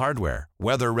stainless steel hardware,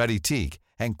 weather-ready teak,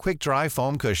 and quick-dry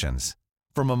foam cushions.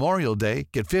 For Memorial Day,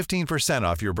 get 15%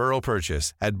 off your Burrow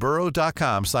purchase at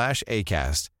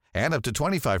burrow.com/ACAST and up to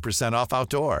 25% off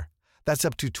outdoor. That's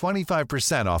up to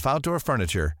 25% off outdoor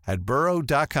furniture at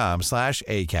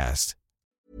burrow.com/ACAST.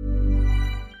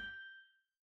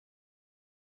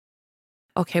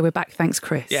 Okay, we're back. Thanks,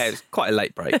 Chris. Yeah, it's quite a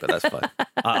late break, but that's fine.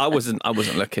 I wasn't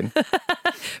looking.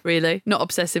 Really? Not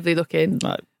obsessively looking?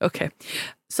 No. Okay.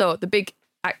 So the big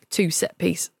Act 2 set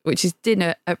piece, which is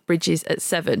dinner at Bridges at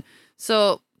 7.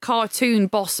 So cartoon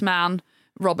boss man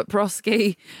Robert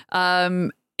Prosky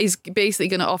is basically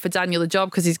going to offer Daniel a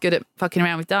job because he's good at fucking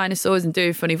around with dinosaurs and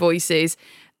doing funny voices.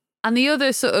 And the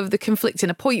other sort of the conflicting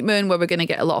appointment where we're going to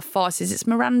get a lot of farces, it's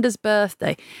Miranda's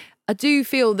birthday. I do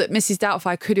feel that Mrs.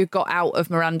 Doubtfire could have got out of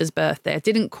Miranda's birthday. I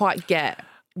didn't quite get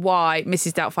why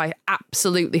Mrs. Doubtfire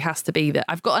absolutely has to be there.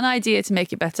 I've got an idea to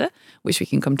make it better, which we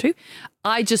can come to.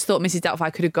 I just thought Mrs.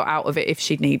 Doubtfire could have got out of it if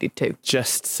she'd needed to.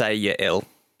 Just say you're ill.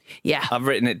 Yeah. I've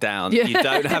written it down. Yeah. You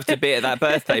don't have to be at that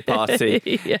birthday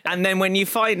party. Yeah. And then when you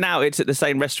find out it's at the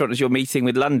same restaurant as your meeting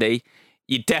with Lundy,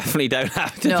 you definitely don't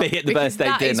have to be at the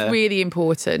birthday dinner. That is really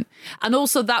important. And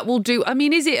also that will do, I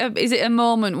mean, is it a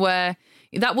moment where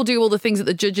that will do all the things that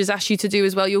the judges ask you to do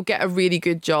as well? You'll get a really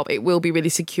good job. It will be really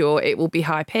secure. It will be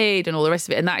high paid and all the rest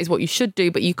of it. And that is what you should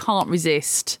do, but you can't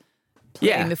resist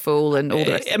playing the fool and all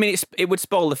the rest. I mean, it would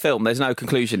spoil the film. There's no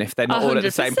conclusion if they're not all at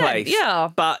the same place. Yeah.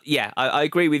 But yeah, I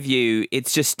agree with you.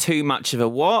 It's just too much of a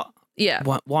what? Yeah.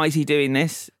 Why is he doing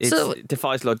this? It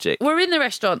defies logic. We're in the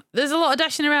restaurant. There's a lot of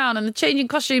dashing around and the changing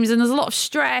costumes and there's a lot of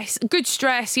stress, good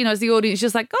stress, as the audience is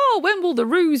just like, oh, when will the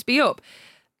ruse be up?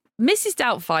 Mrs.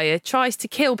 Doubtfire tries to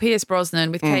kill Pierce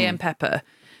Brosnan with cayenne pepper.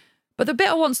 But the bit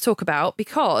I want to talk about,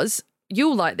 because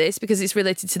you'll like this because it's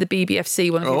related to the BBFC,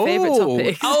 one of your favourite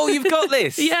topics. Oh, you've got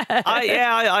this. Yeah.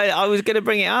 I was going to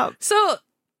bring it up. So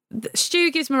Stu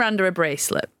gives Miranda a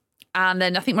bracelet. And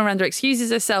then I think Miranda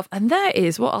excuses herself. And there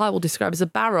is what I will describe as a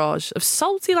barrage of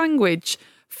salty language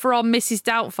from Mrs.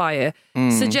 Doubtfire,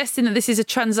 suggesting that this is a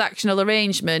transactional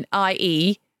arrangement,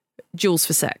 i.e., duels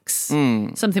for sex.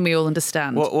 Something we all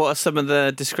understand. What are some of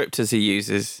the descriptors he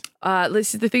uses?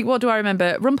 This is the thing. What do I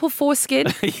remember? Rumple foreskin.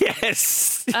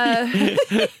 Yes. A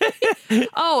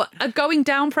going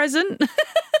down present.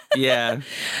 Yeah.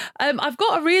 I've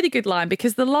got a really good line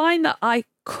because the line that I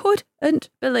couldn't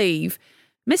believe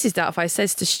Mrs. Doubtfire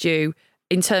says to Stu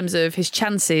in terms of his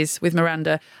chances with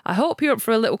Miranda, I hope you're up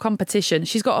for a little competition.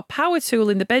 She's got a power tool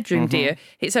in the bedroom, dear.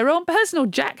 It's her own personal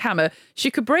jackhammer.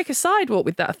 She could break a sidewalk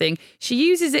with that thing. She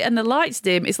uses it and the lights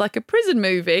dim. It's like a prison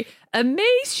movie.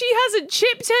 Amazed she hasn't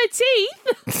chipped her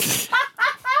teeth.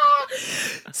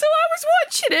 So I was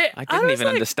watching it. I didn't even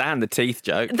understand the teeth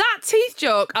joke. That teeth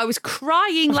joke, I was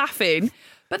crying laughing.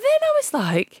 But then I was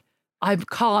like,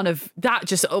 that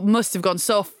just must have gone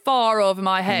so far over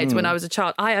my head when I was a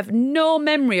child. I have no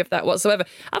memory of that whatsoever.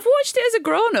 I've watched it as a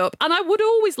grown-up and I would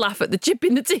always laugh at the chip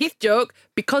in the teeth joke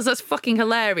because that's fucking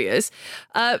hilarious.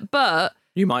 But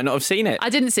you might not have seen it.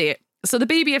 I didn't see it. So the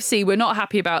BBFC were not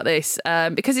happy about this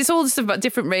because it's all stuff about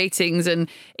different ratings and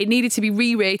it needed to be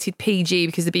re-rated PG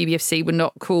because the BBFC were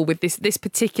not cool with this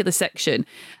particular section.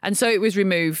 And so it was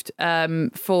removed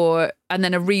and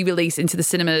then a re-release into the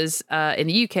cinemas in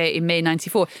the UK in May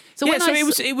 94. So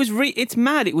it's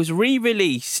mad. It was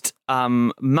re-released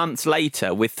months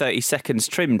later with 30 seconds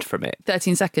trimmed from it.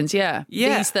 13 seconds, yeah.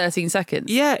 Yeah. These 13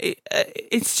 seconds. Yeah,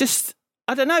 it's just...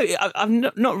 I don't know. I've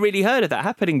not really heard of that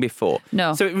happening before.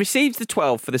 No. So it received the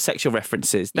 12 for the sexual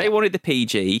references. They wanted the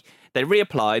PG. They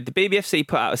reapplied. The BBFC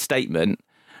put out a statement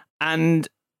and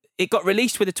it got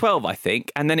released with a 12, I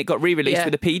think, and then it got re-released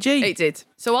with a PG. It did.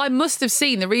 So I must have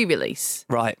seen the re-release.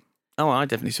 Right. Oh, I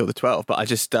definitely saw the 12, but I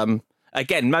just,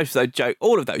 again, most of those jokes,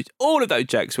 all of those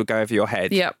jokes would go over your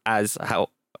head as how...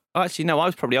 Actually, no, I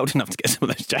was probably old enough to get some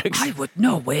of those jokes. I would,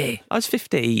 no way. I was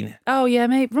 15. Oh, yeah,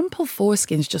 mate. Rumple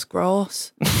foreskin's just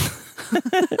gross.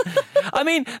 I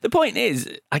mean, the point is,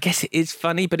 I guess it is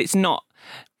funny, but it's not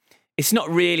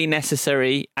really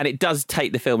necessary, and it does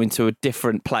take the film into a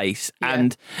different place. Yeah.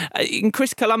 And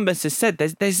Chris Columbus has said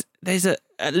there's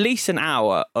at least an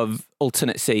hour of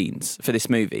alternate scenes for this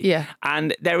movie. Yeah.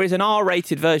 And there is an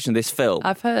R-rated version of this film.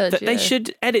 I've heard, that they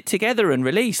should edit together and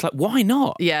release. Like, why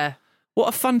not? Yeah. What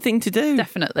a fun thing to do.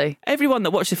 Definitely. Everyone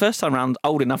that watched the first time around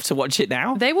old enough to watch it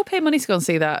now. They will pay money to go and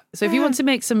see that. So if you want to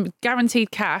make some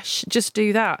guaranteed cash, just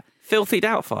do that. Filthy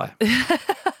Doubtfire.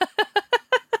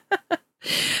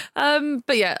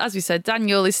 But yeah, as we said,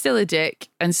 Daniel is still a dick,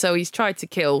 and so he's tried to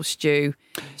kill Stu.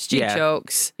 Stu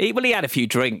jokes. He had a few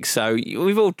drinks, so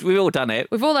we've all done it.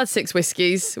 We've all had 6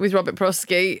 whiskies with Robert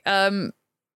Prosky.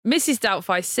 Mrs.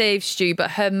 Doubtfire saves Stu, but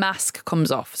her mask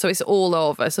comes off, so it's all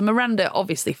over. So Miranda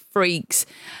obviously freaks.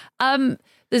 The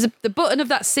button of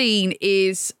that scene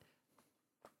is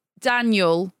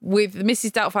Daniel with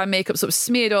Mrs. Doubtfire makeup sort of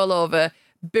smeared all over,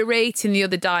 berating the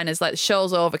other diners like the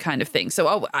show's over kind of thing.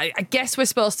 So I guess we're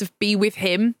supposed to be with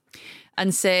him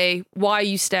and say, why are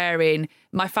you staring?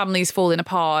 My family's falling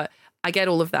apart. I get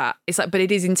all of that. It's like, but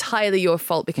it is entirely your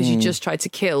fault because you just tried to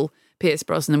kill Pierce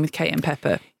Brosnan with cayenne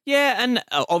pepper. Yeah, and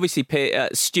obviously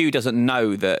Stu doesn't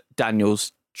know that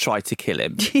Daniel's tried to kill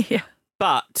him. Yeah.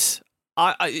 But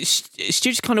Stu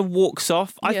just kind of walks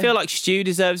off. I feel like Stu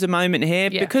deserves a moment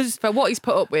here because... For what he's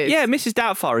put up with. Yeah, Mrs.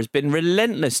 Doubtfire has been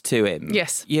relentless to him.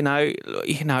 Yes. You know,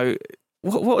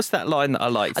 What was that line that I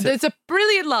liked? There's a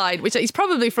brilliant line, which is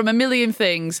probably from A Million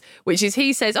Things, which is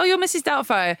he says, "Oh, you're Mrs.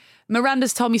 Doubtfire.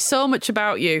 Miranda's told me so much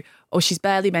about you. Oh, she's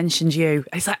barely mentioned you."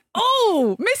 And it's like,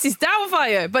 oh, Mrs.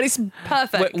 Doubtfire. But it's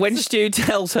perfect. When Stu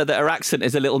tells her that her accent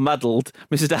is a little muddled,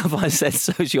 Mrs. Doubtfire says,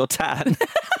 "So's your tan."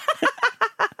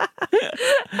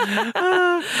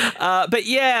 But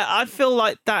yeah, I feel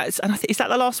like that's... And is that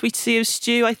the last we see of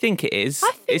Stu? I think it is.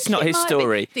 It's not his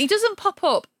story. He doesn't pop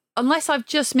up. Unless I've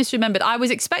just misremembered, I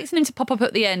was expecting him to pop up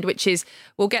at the end, which is,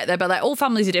 we'll get there, but like all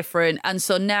families are different. And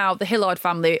so now the Hillard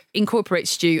family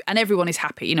incorporates Stu and everyone is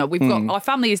happy. You know, we've got, our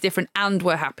family is different and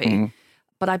we're happy.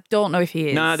 But I don't know if he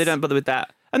is. No, they don't bother with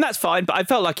that. And that's fine. But I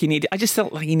just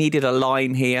felt like he needed a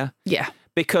line here. Yeah.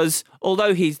 Because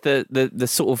although he's the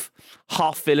sort of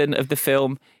half villain of the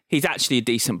film, he's actually a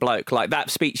decent bloke. Like that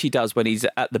speech he does when he's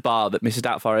at the bar that Mrs.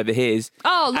 Doubtfire overhears.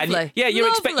 Oh, lovely. And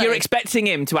you're expecting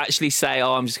him to actually say,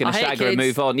 "Oh, I'm just going to shag her and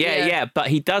move on." Yeah, but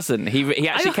he doesn't. He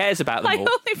actually cares about them all.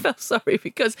 I only felt sorry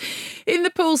because in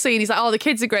the pool scene, he's like, "Oh, the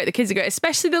kids are great,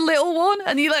 especially the little one."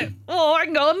 And you're like, "Oh,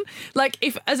 hang on." Like,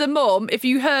 if as a mum, if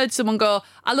you heard someone go,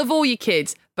 "I love all your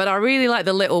kids, but I really like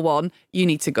the little one," you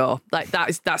need to go. Like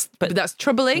that's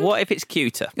troubling. What if it's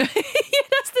cuter? Yeah,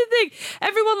 that's the thing.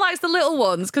 Everyone likes the little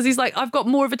ones because he's like, I've got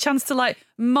more of a chance to like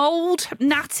mould,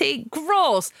 natty,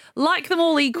 gross, like them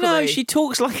all equally. No, she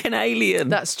talks like an alien.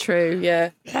 That's true,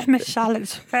 yeah. Miss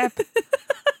Charlotte's Web.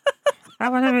 I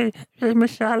want to be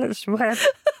Miss Charlotte's Web.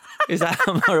 Is that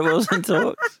how Mara Wilson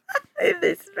talks? In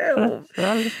this film.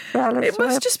 It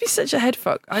must just be such a head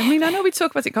fuck. I mean, I know we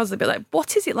talk about it constantly, but like,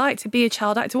 what is it like to be a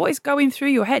child actor? What is going through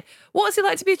your head? What is it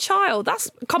like to be a child? That's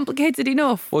complicated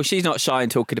enough. Well, she's not shy in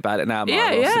talking about it now,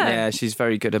 Mara Wilson. Yeah, she's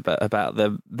very good about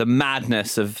the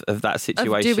madness of that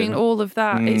situation. Of doing all of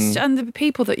that. And the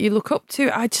people that you look up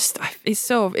to,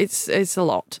 it's a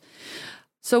lot.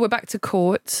 So we're back to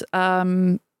court.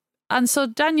 And so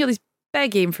Daniel is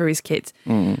begging for his kids.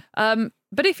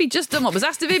 But if he'd just done what was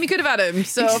asked of him, he could have had him.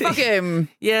 So fuck him.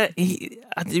 Yeah, he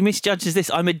misjudges this.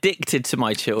 I'm addicted to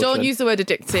my children. Don't use the word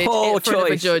addicted in front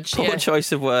of a judge. Poor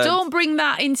choice of words. Don't bring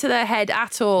that into their head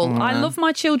at all. I love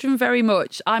my children very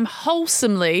much. I'm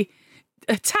wholesomely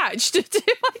attached to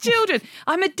my children.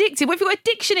 I'm addicted. What if you've got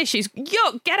addiction issues?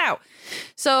 Yuck, get out.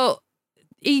 So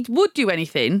he would do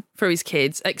anything for his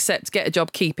kids except get a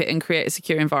job, keep it, and create a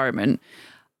secure environment.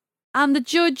 And the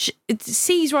judge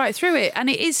sees right through it. And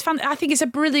it is fun. I think it's a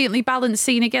brilliantly balanced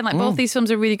scene again. Like both these films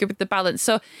are really good with the balance.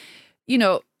 So, you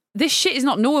know, this shit is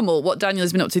not normal, what Daniel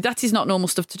has been up to. That is not normal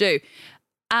stuff to do.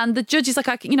 And the judge is like,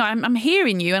 I'm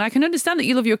hearing you and I can understand that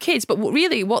you love your kids. But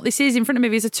what this is in front of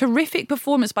me is a terrific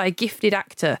performance by a gifted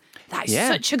actor. That is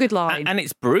such a good line. And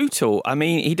it's brutal. I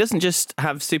mean, he doesn't just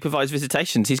have supervised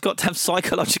visitations. He's got to have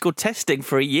psychological testing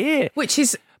for a year. Which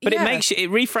is... But it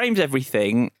reframes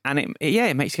everything, and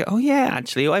it makes you go, oh yeah,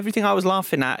 actually, everything I was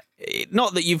laughing at.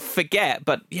 Not that you forget,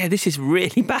 but yeah, this is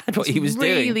really bad what he was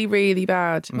doing. Really, really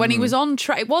bad. When he was on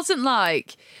track, it wasn't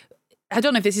like. I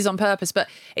don't know if this is on purpose, but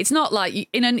it's not like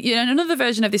another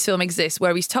version of this film exists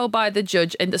where he's told by the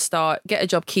judge in the start, get a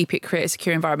job, keep it, create a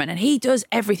secure environment. And he does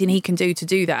everything he can do to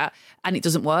do that. And it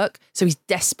doesn't work. So he's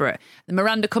desperate. And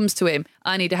Miranda comes to him.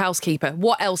 I need a housekeeper.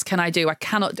 What else can I do?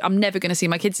 I'm never going to see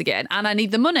my kids again. And I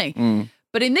need the money.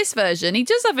 But in this version, he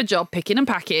does have a job picking and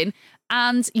packing.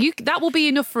 And that will be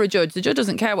enough for a judge. The judge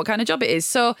doesn't care what kind of job it is.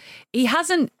 So he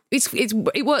hasn't.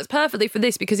 It works perfectly for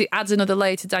this because it adds another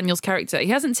layer to Daniel's character. He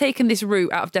hasn't taken this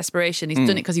route out of desperation. He's done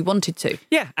it because he wanted to.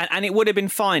 Yeah, and it would have been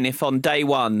fine if on day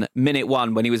one, minute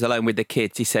one, when he was alone with the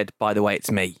kids, he said, by the way,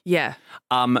 it's me. Yeah.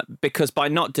 Because by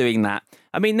not doing that,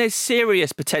 I mean, there's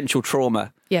serious potential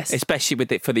trauma. Yes.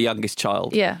 Especially for the youngest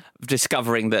child. Yeah.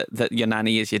 Discovering that your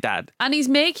nanny is your dad. And he's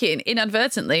making,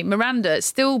 inadvertently, Miranda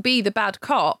still be the bad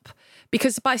cop.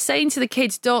 Because by saying to the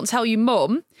kids, don't tell your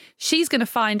mum, she's going to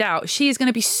find out. She is going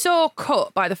to be so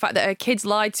cut by the fact that her kids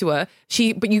lied to her.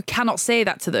 But you cannot say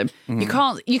that to them. You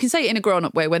can't. You can say it in a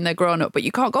grown-up way when they're grown up, but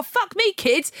you can't go, fuck me,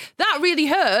 kids. That really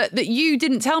hurt that you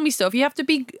didn't tell me stuff. You have to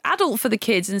be adult for the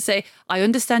kids and say, I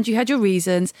understand you had your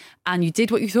reasons and you did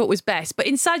what you thought was best. But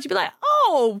inside you'd be like,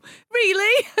 oh,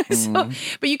 really?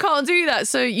 But you can't do that.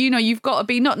 So, you've got to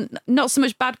be not so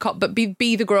much bad cop, but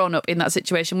be the grown-up in that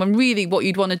situation when really what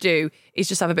you'd want to do is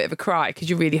just have a bit of a cry because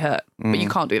you're really hurt. But you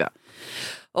can't do that.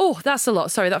 Oh, that's a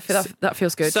lot. Sorry, that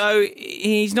feels good. So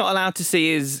he's not allowed to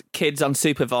see his kids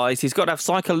unsupervised. He's got to have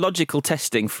psychological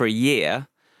testing for a year.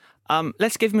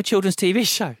 Let's give him a children's TV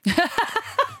show.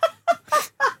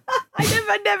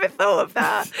 I never thought of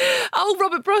that. Oh,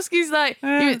 Robert Broski's like,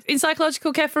 in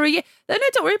psychological care for a year. No,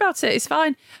 don't worry about it. It's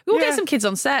fine. We'll get some kids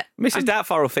on set. Mrs.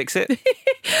 Doubtfire will fix it.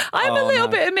 I'm a little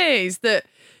bit amazed that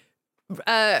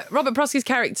Robert Prosky's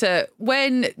character,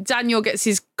 when Daniel gets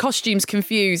his costumes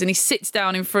confused and he sits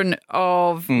down in front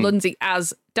of Lundy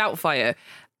as Doubtfire,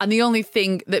 and the only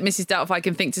thing that Mrs. Doubtfire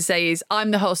can think to say is,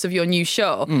 I'm the host of your new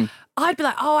show. I'd be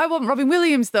like, oh, I want Robin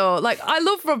Williams, though. Like, I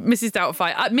love Mrs.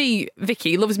 Doubtfire.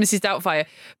 Vicky, loves Mrs. Doubtfire.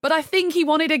 But I think he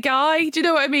wanted a guy. Do you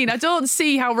know what I mean? I don't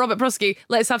see how Robert Prosky,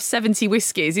 let's have 70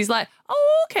 whiskies. He's like,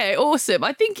 oh, okay, awesome.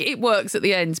 I think it works at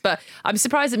the end. But I'm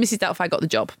surprised that Mrs. Doubtfire got the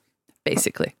job,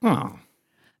 basically. Oh.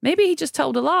 Maybe he just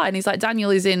told a lie and he's like, Daniel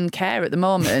is in care at the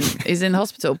moment. He's in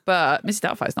hospital, but Mrs.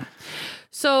 Doubtfire's not.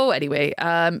 So anyway,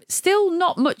 still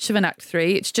not much of an Act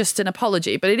 3. It's just an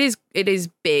apology, but it is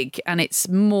big and it's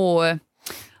more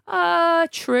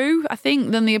true, I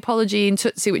think, than the apology in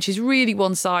Tootsie, which is really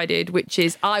one-sided, which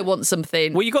is, I want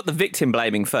something. Well, you got the victim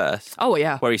blaming first. Oh,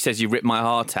 yeah. Where he says, you ripped my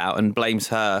heart out and blames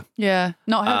her. Yeah,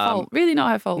 not her fault. Really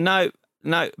not her fault. No,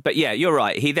 but yeah, you're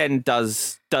right. He then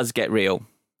does get real.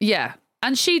 Yeah.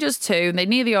 And she does too, and they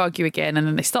nearly argue again, and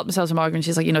then they stop themselves from arguing.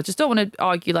 She's like, just don't want to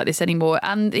argue like this anymore.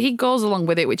 And he goes along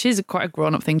with it, which is quite a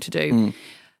grown-up thing to do.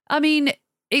 I mean,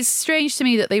 it's strange to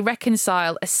me that they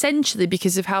reconcile essentially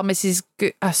because of how good Mrs.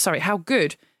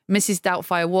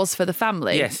 Doubtfire was for the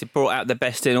family. Yes, it brought out the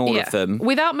best in all of them.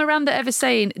 Without Miranda ever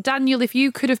saying, Daniel, if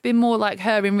you could have been more like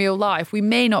her in real life, we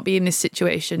may not be in this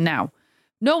situation now.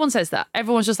 No one says that.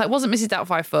 Everyone's just like, wasn't Mrs.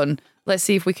 Doubtfire fun? Let's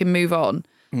see if we can move on.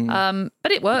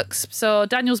 But it works. So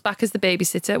Daniel's back as the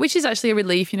babysitter, which is actually a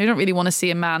relief. You don't really want to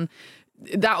see a man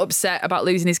that upset about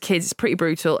losing his kids. It's pretty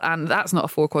brutal, and that's not a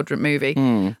 4-quadrant movie.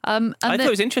 And I thought it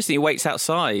was interesting. He waits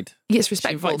outside. It's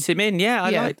respectful. She invites him in.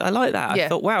 Yeah, I like that. Yeah. I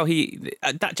thought, wow,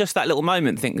 that little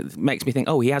moment makes me think,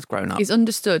 oh, he has grown up. He's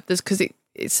understood. Because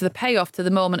it's the payoff to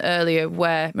the moment earlier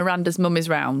where Miranda's mum is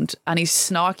round and he's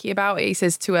snarky about it. He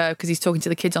says to her, because he's talking to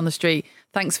the kids on the street,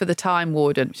 thanks for the time,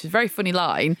 Warden, which is a very funny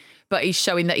line. But he's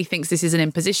showing that he thinks this is an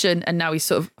imposition and now he's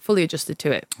sort of fully adjusted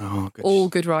to it. Oh, good. All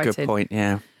good writing. Good point,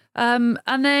 yeah. And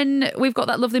then we've got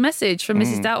that lovely message from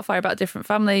Mrs. Doubtfire about different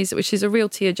families, which is a real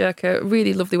tearjerker,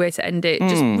 really lovely way to end it.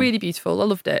 Just really beautiful. I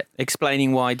loved it.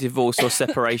 Explaining why divorce or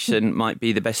separation might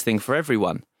be the best thing for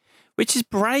everyone, which is a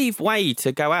brave way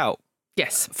to go out.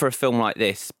 Yes. For a film like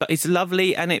this. But it's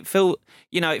lovely and it feels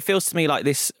to me like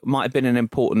this might have been an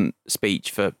important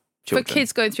speech for children. For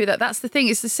kids going through that. That's the thing.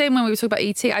 It's the same when we were talking about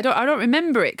E.T. I don't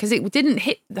remember it because it didn't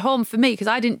hit home for me because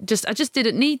I just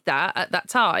didn't need that at that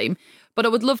time. But I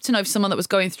would love to know if someone that was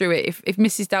going through it, if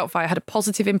Mrs. Doubtfire had a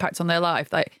positive impact on their life,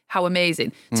 like how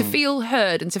amazing. To feel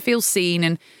heard and to feel seen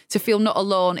and to feel not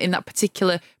alone in that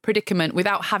particular predicament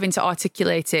without having to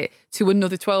articulate it to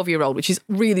another 12-year-old, which is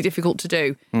really difficult to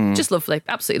do. Just lovely.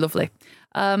 Absolutely lovely.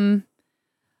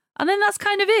 And then that's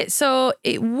kind of it. So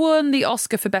it won the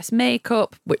Oscar for Best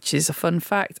Makeup, which is a fun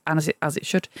fact, and as it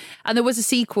should. And there was a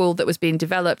sequel that was being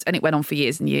developed, and it went on for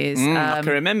years and years. I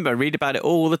can read about it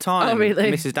all the time. Oh,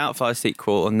 really? Mrs. Doubtfire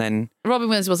sequel, and then Robin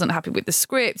Williams wasn't happy with the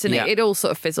script, and it all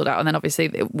sort of fizzled out. And then obviously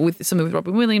with something with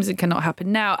Robin Williams, it cannot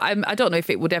happen now. I don't know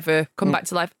if it would ever come back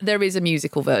to life. There is a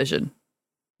musical version,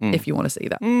 if you want to see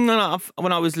that. No.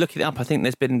 When I was looking it up, I think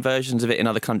there's been versions of it in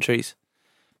other countries.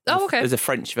 Oh, okay. There's a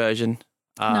French version.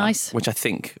 Nice. Which I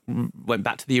think went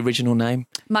back to the original name.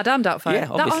 Madame Doubtfire. Yeah,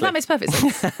 obviously. That makes perfect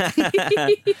sense.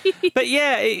 But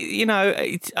yeah,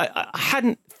 I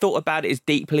hadn't thought about it as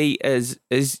deeply as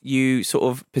you sort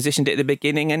of positioned it at the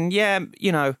beginning. And yeah,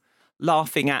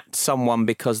 laughing at someone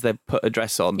because they've put a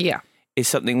dress on is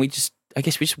something we just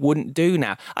wouldn't do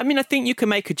now. I mean, I think you can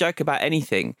make a joke about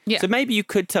anything. Yeah. So maybe you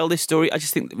could tell this story. I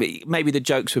just think maybe the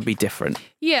jokes would be different.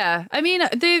 Yeah. I mean,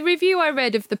 the review I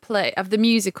read of the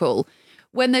musical,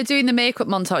 when they're doing the makeup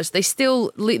montage, they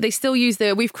still use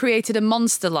the "we've created a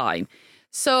monster" line.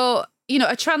 So,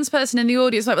 a trans person in the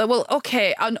audience might be like, well,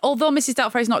 okay, and although Mrs.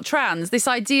 Doubtfire is not trans, this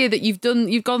idea that you've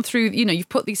gone through, you've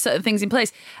put these certain things in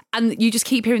place, and you just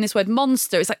keep hearing this word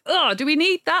monster. It's like, oh, do we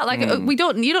need that? Like, you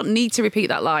don't need to repeat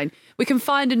that line. We can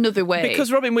find another way.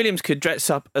 Because Robin Williams could dress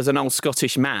up as an old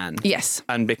Scottish man. Yes.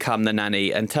 And become the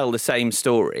nanny and tell the same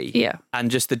story. Yeah. And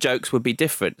just the jokes would be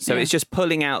different. So it's just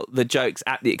pulling out the jokes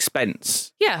at the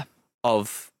expense. Yeah.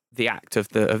 Of the act of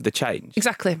the change.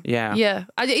 Exactly. Yeah. Yeah.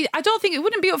 I don't think it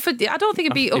wouldn't be up for. I don't think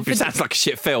it'd be up for. It sounds like a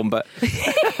shit film, but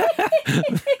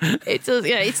it does.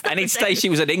 Yeah. It's. And he'd say he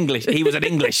was an English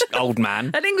old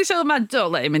man. An English old man.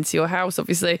 Don't let him into your house.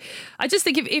 Obviously, I just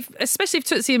think if especially if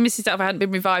Tootsie and Mrs. Doubtfire hadn't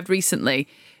been revived recently,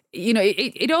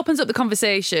 it opens up the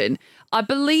conversation. I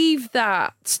believe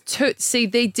that Tootsie,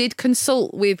 they did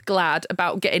consult with GLAAD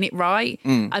about getting it right,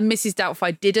 and Mrs.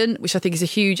 Doubtfire didn't, which I think is a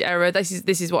huge error. This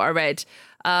is what I read.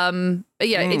 But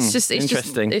yeah, it's just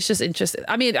interesting. It's just interesting.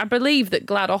 I mean, I believe that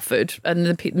GLAAD offered, and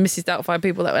the Mrs. Doubtfire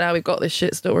people that went, "Now we've got this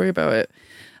shit story about it."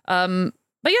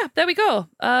 But yeah, there we go.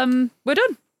 We're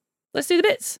done. Let's do the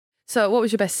bits. So what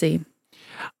was your best scene?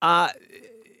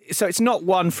 So it's not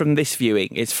one from this viewing.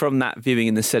 It's from that viewing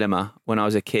in the cinema when I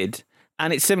was a kid.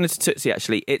 And it's similar to Tootsie,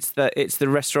 actually. It's the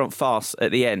restaurant farce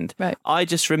at the end. Right. I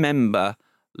just remember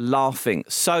laughing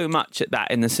so much at that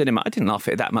in the cinema. I didn't laugh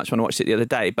at it that much when I watched it the other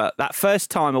day, but that first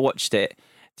time I watched it,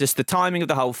 just the timing of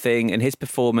the whole thing and his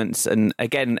performance and,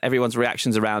 again, everyone's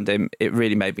reactions around him, it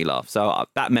really made me laugh. So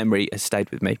that memory has stayed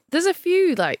with me. There's a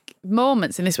few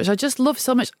moments in this which I just love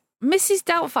so much. Mrs.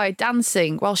 Doubtfire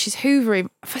dancing while she's hoovering.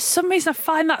 For some reason, I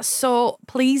find that so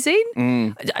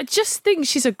pleasing. I just think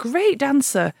she's a great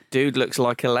dancer. Dude looks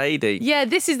like a lady. Yeah,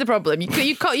 this is the problem.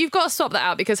 You've got to swap that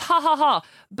out because ha ha ha.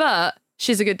 But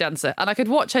she's a good dancer, and I could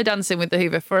watch her dancing with the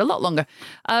Hoover for a lot longer.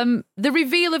 The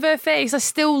reveal of her face, I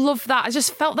still love that. I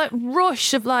just felt that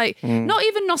rush of not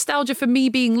even nostalgia for me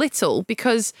being little,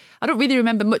 because I don't really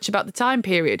remember much about the time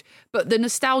period, but the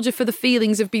nostalgia for the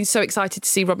feelings of being so excited to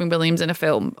see Robin Williams in a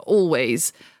film,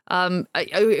 always.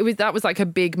 That was like a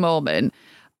big moment.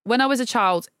 When I was a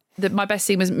child, my best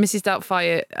scene was Mrs.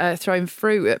 Doubtfire throwing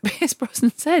fruit at Pierce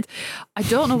Brosnan's head. I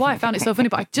don't know why I found it so funny,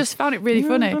 but I just found it really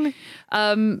funny.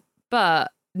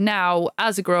 But now,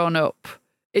 as a grown-up,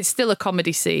 it's still a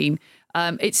comedy scene.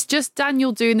 It's just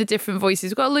Daniel doing the different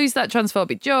voices. We've got to lose that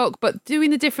transphobic joke, but doing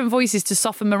the different voices to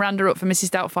soften Miranda up for Mrs.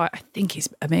 Doubtfire, I think is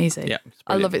amazing. Yeah,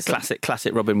 I love it.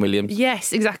 Classic Robin Williams.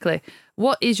 Yes, exactly.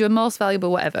 What is your most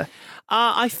valuable whatever?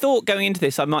 I thought going into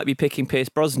this I might be picking Pierce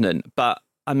Brosnan, but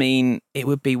I mean, it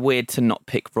would be weird to not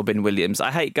pick Robin Williams.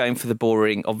 I hate going for the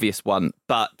boring, obvious one,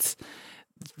 but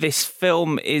this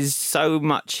film is so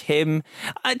much him,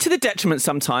 to the detriment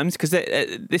sometimes, because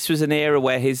this was an era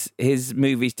where his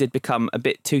movies did become a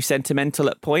bit too sentimental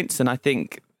at points, and I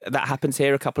think that happens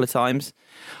here a couple of times.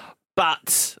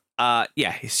 But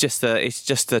it's just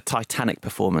a titanic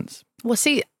performance. Well,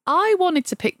 see, I wanted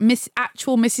to pick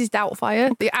actual Mrs.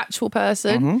 Doubtfire, the actual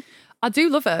person. Mm-hmm. I do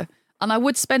love her, and I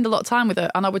would spend a lot of time with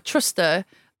her, and I would trust her.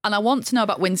 And I want to know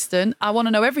about Winston. I want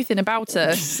to know everything about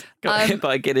her. Got hit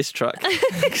by a Guinness truck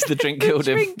because the drink killed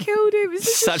him. The drink killed him.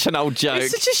 It's such an old joke. It's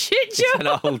such a shit joke. It's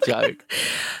an old joke.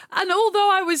 And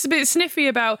although I was a bit sniffy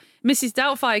about Mrs.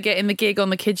 Doubtfire getting the gig on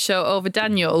the kids' show over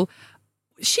Daniel,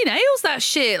 she nails that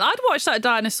shit. I'd watch that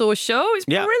dinosaur show. It's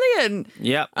brilliant.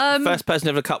 Yeah. First person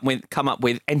ever come up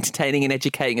with entertaining and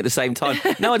educating at the same time.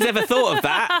 No one's ever thought of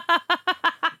that.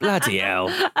 Bloody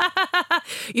hell.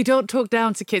 You don't talk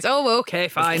down to kids. Oh, okay,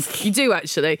 fine. You do,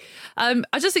 actually. I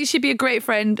just think she'd be a great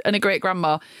friend and a great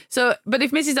grandma. So, but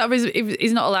if Mrs. Doubtfire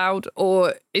is not allowed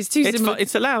or is too similar...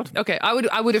 It's allowed. Okay, I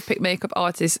would have picked makeup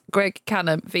artists Greg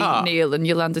Canham, V. Neil and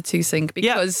Yolanda Tusing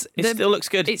because... it still looks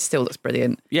good. It still looks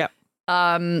brilliant. Yeah.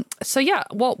 So yeah,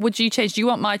 what would you change? Do you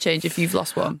want my change if you've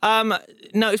lost one?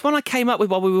 No, it's one I came up with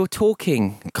while we were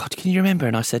talking. God, can you remember?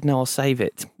 And I said, no, I'll save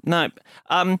it. No.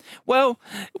 Well,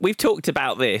 we've talked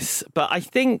about this, but I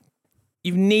think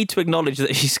you need to acknowledge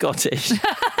that she's Scottish.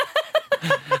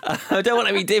 I don't want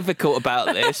to be difficult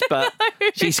about this, but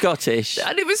she's Scottish.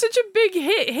 And it was such a big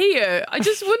hit here. I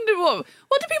just wonder what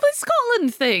do people in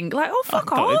Scotland think? Like, oh,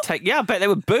 fuck off. I bet they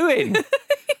were booing.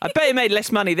 I bet he made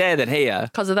less money there than here.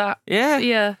 Because of that? Yeah.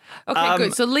 Yeah. Okay,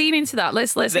 good. So lean into that.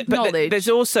 Let's acknowledge. But there's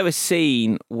also a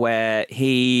scene where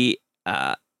he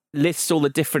lists all the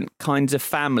different kinds of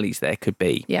families there could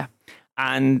be. Yeah.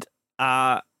 And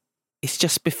it's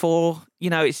just before, it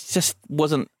just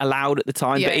wasn't allowed at the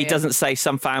time. Yeah, but he doesn't say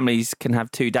some families can have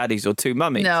two daddies or two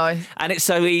mummies. No. And it's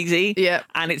so easy. Yeah.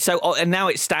 And and now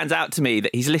it stands out to me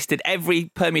that he's listed every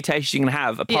permutation you can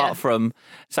have apart from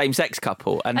same-sex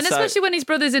couple. And especially when his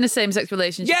brother's in a same-sex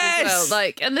relationship as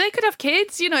well. And they could have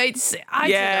kids, it's... I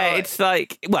don't know. It's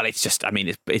like... Well, it's just... I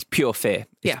mean, it's pure fear.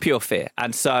 It's pure fear.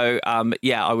 And so,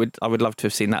 I would love to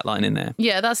have seen that line in there.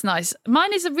 Yeah, that's nice.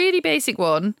 Mine is a really basic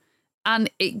one.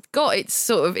 And it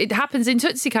happens in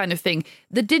Tootsie kind of thing.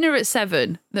 The dinner at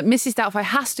 7 that Mrs. Doubtfire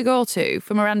has to go to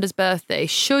for Miranda's birthday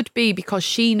should be because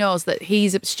she knows that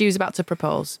Stu's about to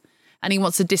propose and he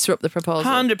wants to disrupt the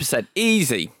proposal. 100%.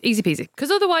 Easy. Easy peasy. Because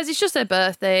otherwise it's just their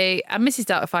birthday and Mrs.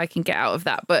 Doubtfire can get out of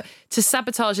that. But to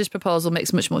sabotage this proposal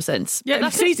makes much more sense. Yeah,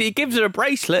 that's easy. He gives her a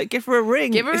bracelet, give her a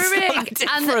ring. Give her a ring. Like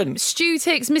different. And Stu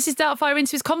takes Mrs. Doubtfire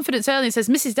into his confidence early and says,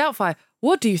 Mrs. Doubtfire,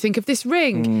 what do you think of this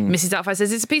ring? Mrs. Doubtfire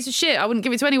says, it's a piece of shit. I wouldn't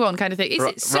give it to anyone kind of thing.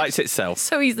 Writes itself.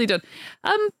 So easily done.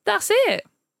 That's it.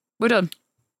 We're done.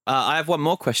 I have one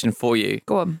more question for you.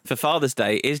 Go on. For Father's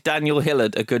Day, is Daniel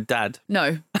Hillard a good dad?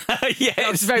 No. Yes. I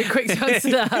was very quick to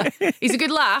answer that. He's a good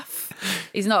laugh.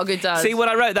 He's not a good dad. See, when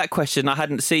I wrote that question, I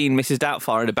hadn't seen Mrs.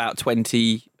 Doubtfire in about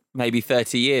 20, maybe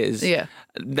 30 years. Yeah.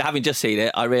 Having just seen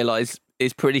it, I realised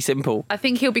is pretty simple. I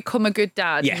think he'll become a good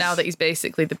dad now that he's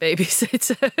basically the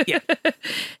babysitter. Yeah.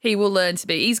 He will learn to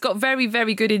be. He's got very,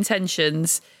 very good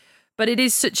intentions, but it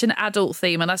is such an adult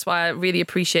theme, and that's why I really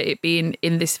appreciate it being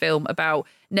in this film about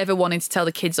never wanting to tell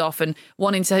the kids off and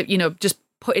wanting to, just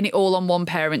putting it all on one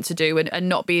parent to do and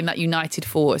not being that united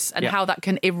force, and how that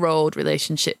can erode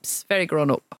relationships. Very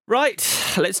grown up. Right,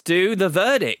 let's do the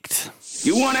verdict.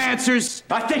 You want answers?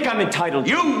 I think I'm entitled.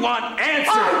 You want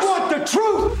answers? I want the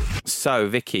truth! So,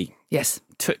 Vicky. Yes.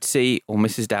 Tootsie or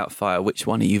Mrs. Doubtfire, which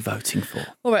one are you voting for?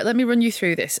 All right, let me run you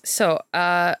through this. So,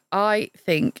 I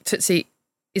think Tootsie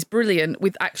is brilliant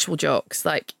with actual jokes.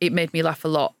 Like, it made me laugh a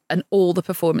lot, and all the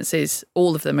performances,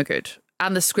 all of them are good.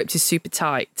 And the script is super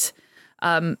tight.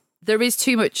 There is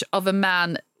too much of a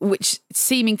man, which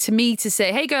seeming to me to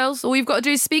say, hey girls, all you've got to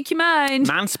do is speak your mind.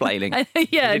 Mansplaining.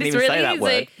 Yeah, didn't it's even really say that easy.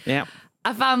 word. Yeah.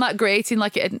 I found that grating,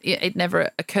 like it never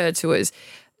occurred to us.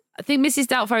 I think Mrs.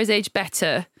 Doubtfire is aged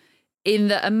better in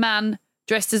that a man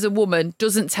dressed as a woman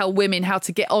doesn't tell women how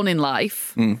to get on in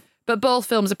life. But both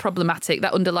films are problematic,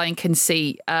 that underlying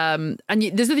conceit. And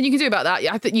there's nothing you can do about that.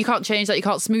 I think you can't change that. You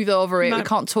can't smooth over it. No. We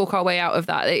can't talk our way out of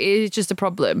that. It is just a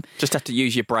problem. Just have to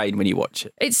use your brain when you watch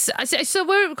it. So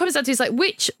where it comes down to is like,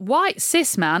 which white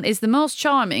cis man is the most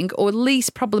charming or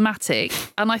least problematic?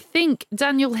 And I think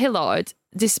Daniel Hillard,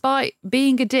 despite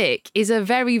being a dick, is a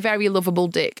very, very lovable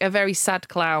dick, a very sad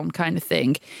clown kind of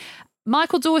thing.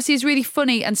 Michael Dorsey is really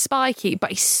funny and spiky,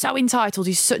 but he's so entitled.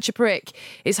 He's such a prick.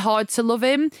 It's hard to love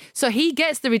him. So he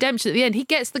gets the redemption at the end. He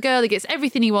gets the girl. He gets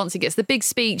everything he wants. He gets the big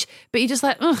speech. But you're just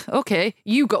like, okay,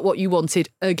 you got what you wanted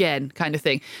again, kind of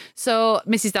thing. So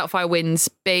Mrs. Doubtfire wins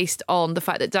based on the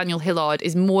fact that Daniel Hillard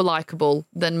is more likeable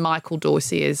than Michael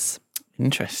Dorsey is.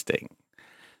 Interesting.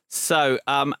 So,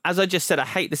 as I just said, I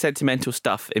hate the sentimental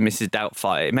stuff in Mrs.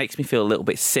 Doubtfire. It makes me feel a little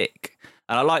bit sick.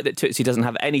 And I like that Tootsie doesn't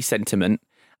have any sentiment.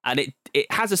 And it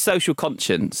has a social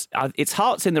conscience. Its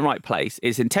heart's in the right place.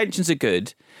 Its intentions are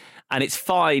good. And it's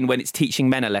fine when it's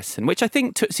teaching men a lesson, which I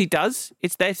think Tootsie does.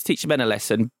 It's there to teach men a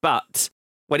lesson. But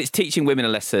when it's teaching women a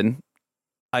lesson,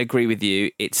 I agree with you,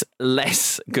 it's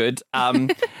less good.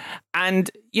 And,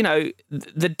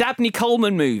 the Dabney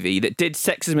Coleman movie that did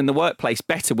sexism in the workplace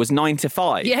better was 9 to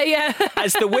 5. Yeah.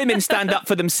 As the women stand up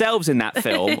for themselves in that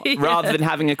film, rather than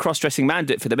having a cross-dressing man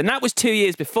do it for them. And that was 2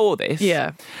 years before this.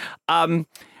 Yeah.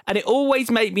 And it always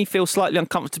made me feel slightly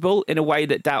uncomfortable in a way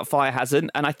that Doubtfire hasn't.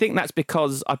 And I think that's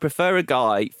because I prefer a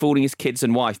guy fooling his kids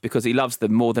and wife because he loves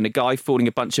them more than a guy fooling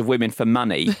a bunch of women for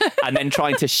money and then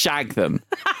trying to shag them.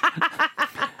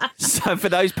 So for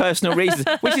those personal reasons,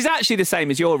 which is actually the same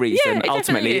as your reason,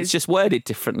 ultimately, it's just worded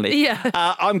differently. Yeah.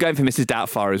 I'm going for Mrs.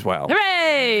 Doubtfire as well.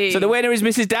 Hooray! So the winner is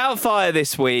Mrs. Doubtfire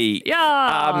this week.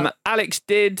 Yeah. Alex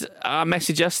did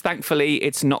message us. Thankfully,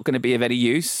 it's not going to be of any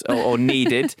use or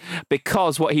needed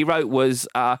because what he wrote was,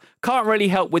 can't really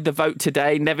help with the vote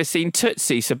today. Never seen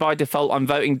Tootsie, so by default, I'm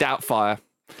voting Doubtfire.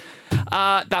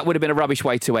 That would have been a rubbish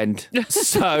way to end.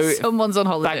 So someone's on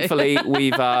holiday. Thankfully,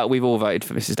 we've all voted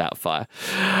for Mrs. Doubtfire.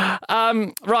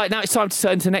 Right, now it's time to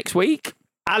turn to next week.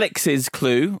 Alex's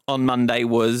clue on Monday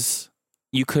was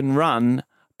you can run,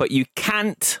 but you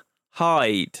can't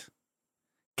hide.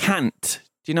 Can't.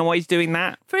 Do you know why he's doing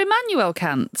that? For Immanuel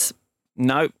Kant.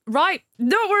 No. Right,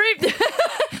 don't worry.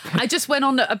 I just went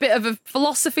on a bit of a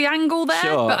philosophy angle there.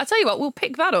 Sure. But I tell you what, we'll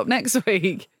pick that up next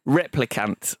week.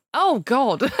 Replicant. Oh,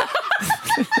 God. Mine's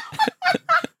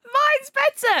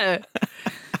better.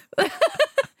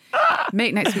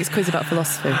 Make next week's quiz about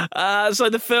philosophy. So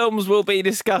the films we'll be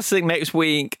discussing next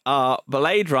week are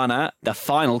Blade Runner, the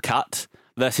final cut,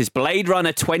 versus Blade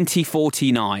Runner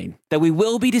 2049. Though we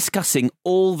will be discussing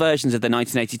all versions of the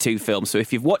 1982 film. So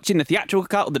if you're watching the theatrical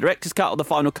cut or the director's cut or the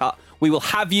final cut, we will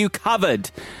have you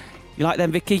covered. You like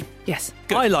them, Vicky? Yes.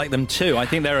 Good. I like them too. I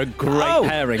think they're a great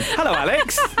pairing. Hello,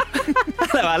 Alex.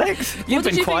 Hello, Alex. You've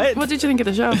been quiet. What did you think of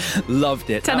the show? Loved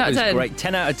it. 10 out of 10. That was great.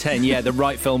 10 out of 10. Yeah, the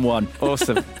right film won.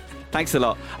 Awesome. Thanks a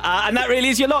lot. And that really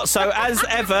is your lot. So as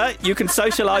ever, you can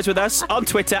socialise with us on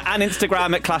Twitter and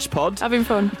Instagram at ClashPod. Having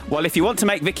fun. Well, if you want to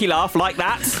make Vicky laugh like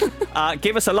that,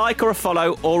 give us a like or a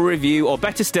follow or a review, or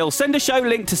better still, send a show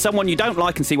link to someone you don't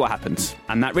like and see what happens.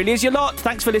 And that really is your lot.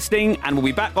 Thanks for listening, and we'll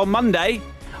be back on Monday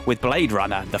with Blade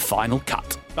Runner, the final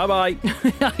cut. Bye-bye.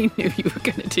 I knew you were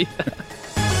going to do that.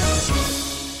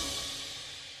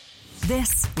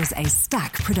 This was a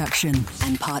Stack production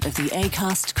and part of the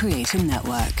Acast Creator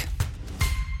Network.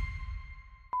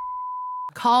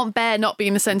 Can't bear not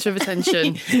being the centre of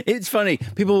attention. It's funny.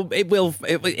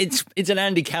 It's an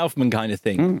Andy Kaufman kind of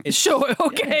thing. Sure,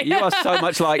 okay. You are so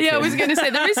much like him. I was going to say,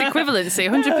 there is equivalency,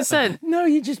 100%. No,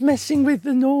 you're just messing with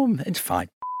the norm. It's fine.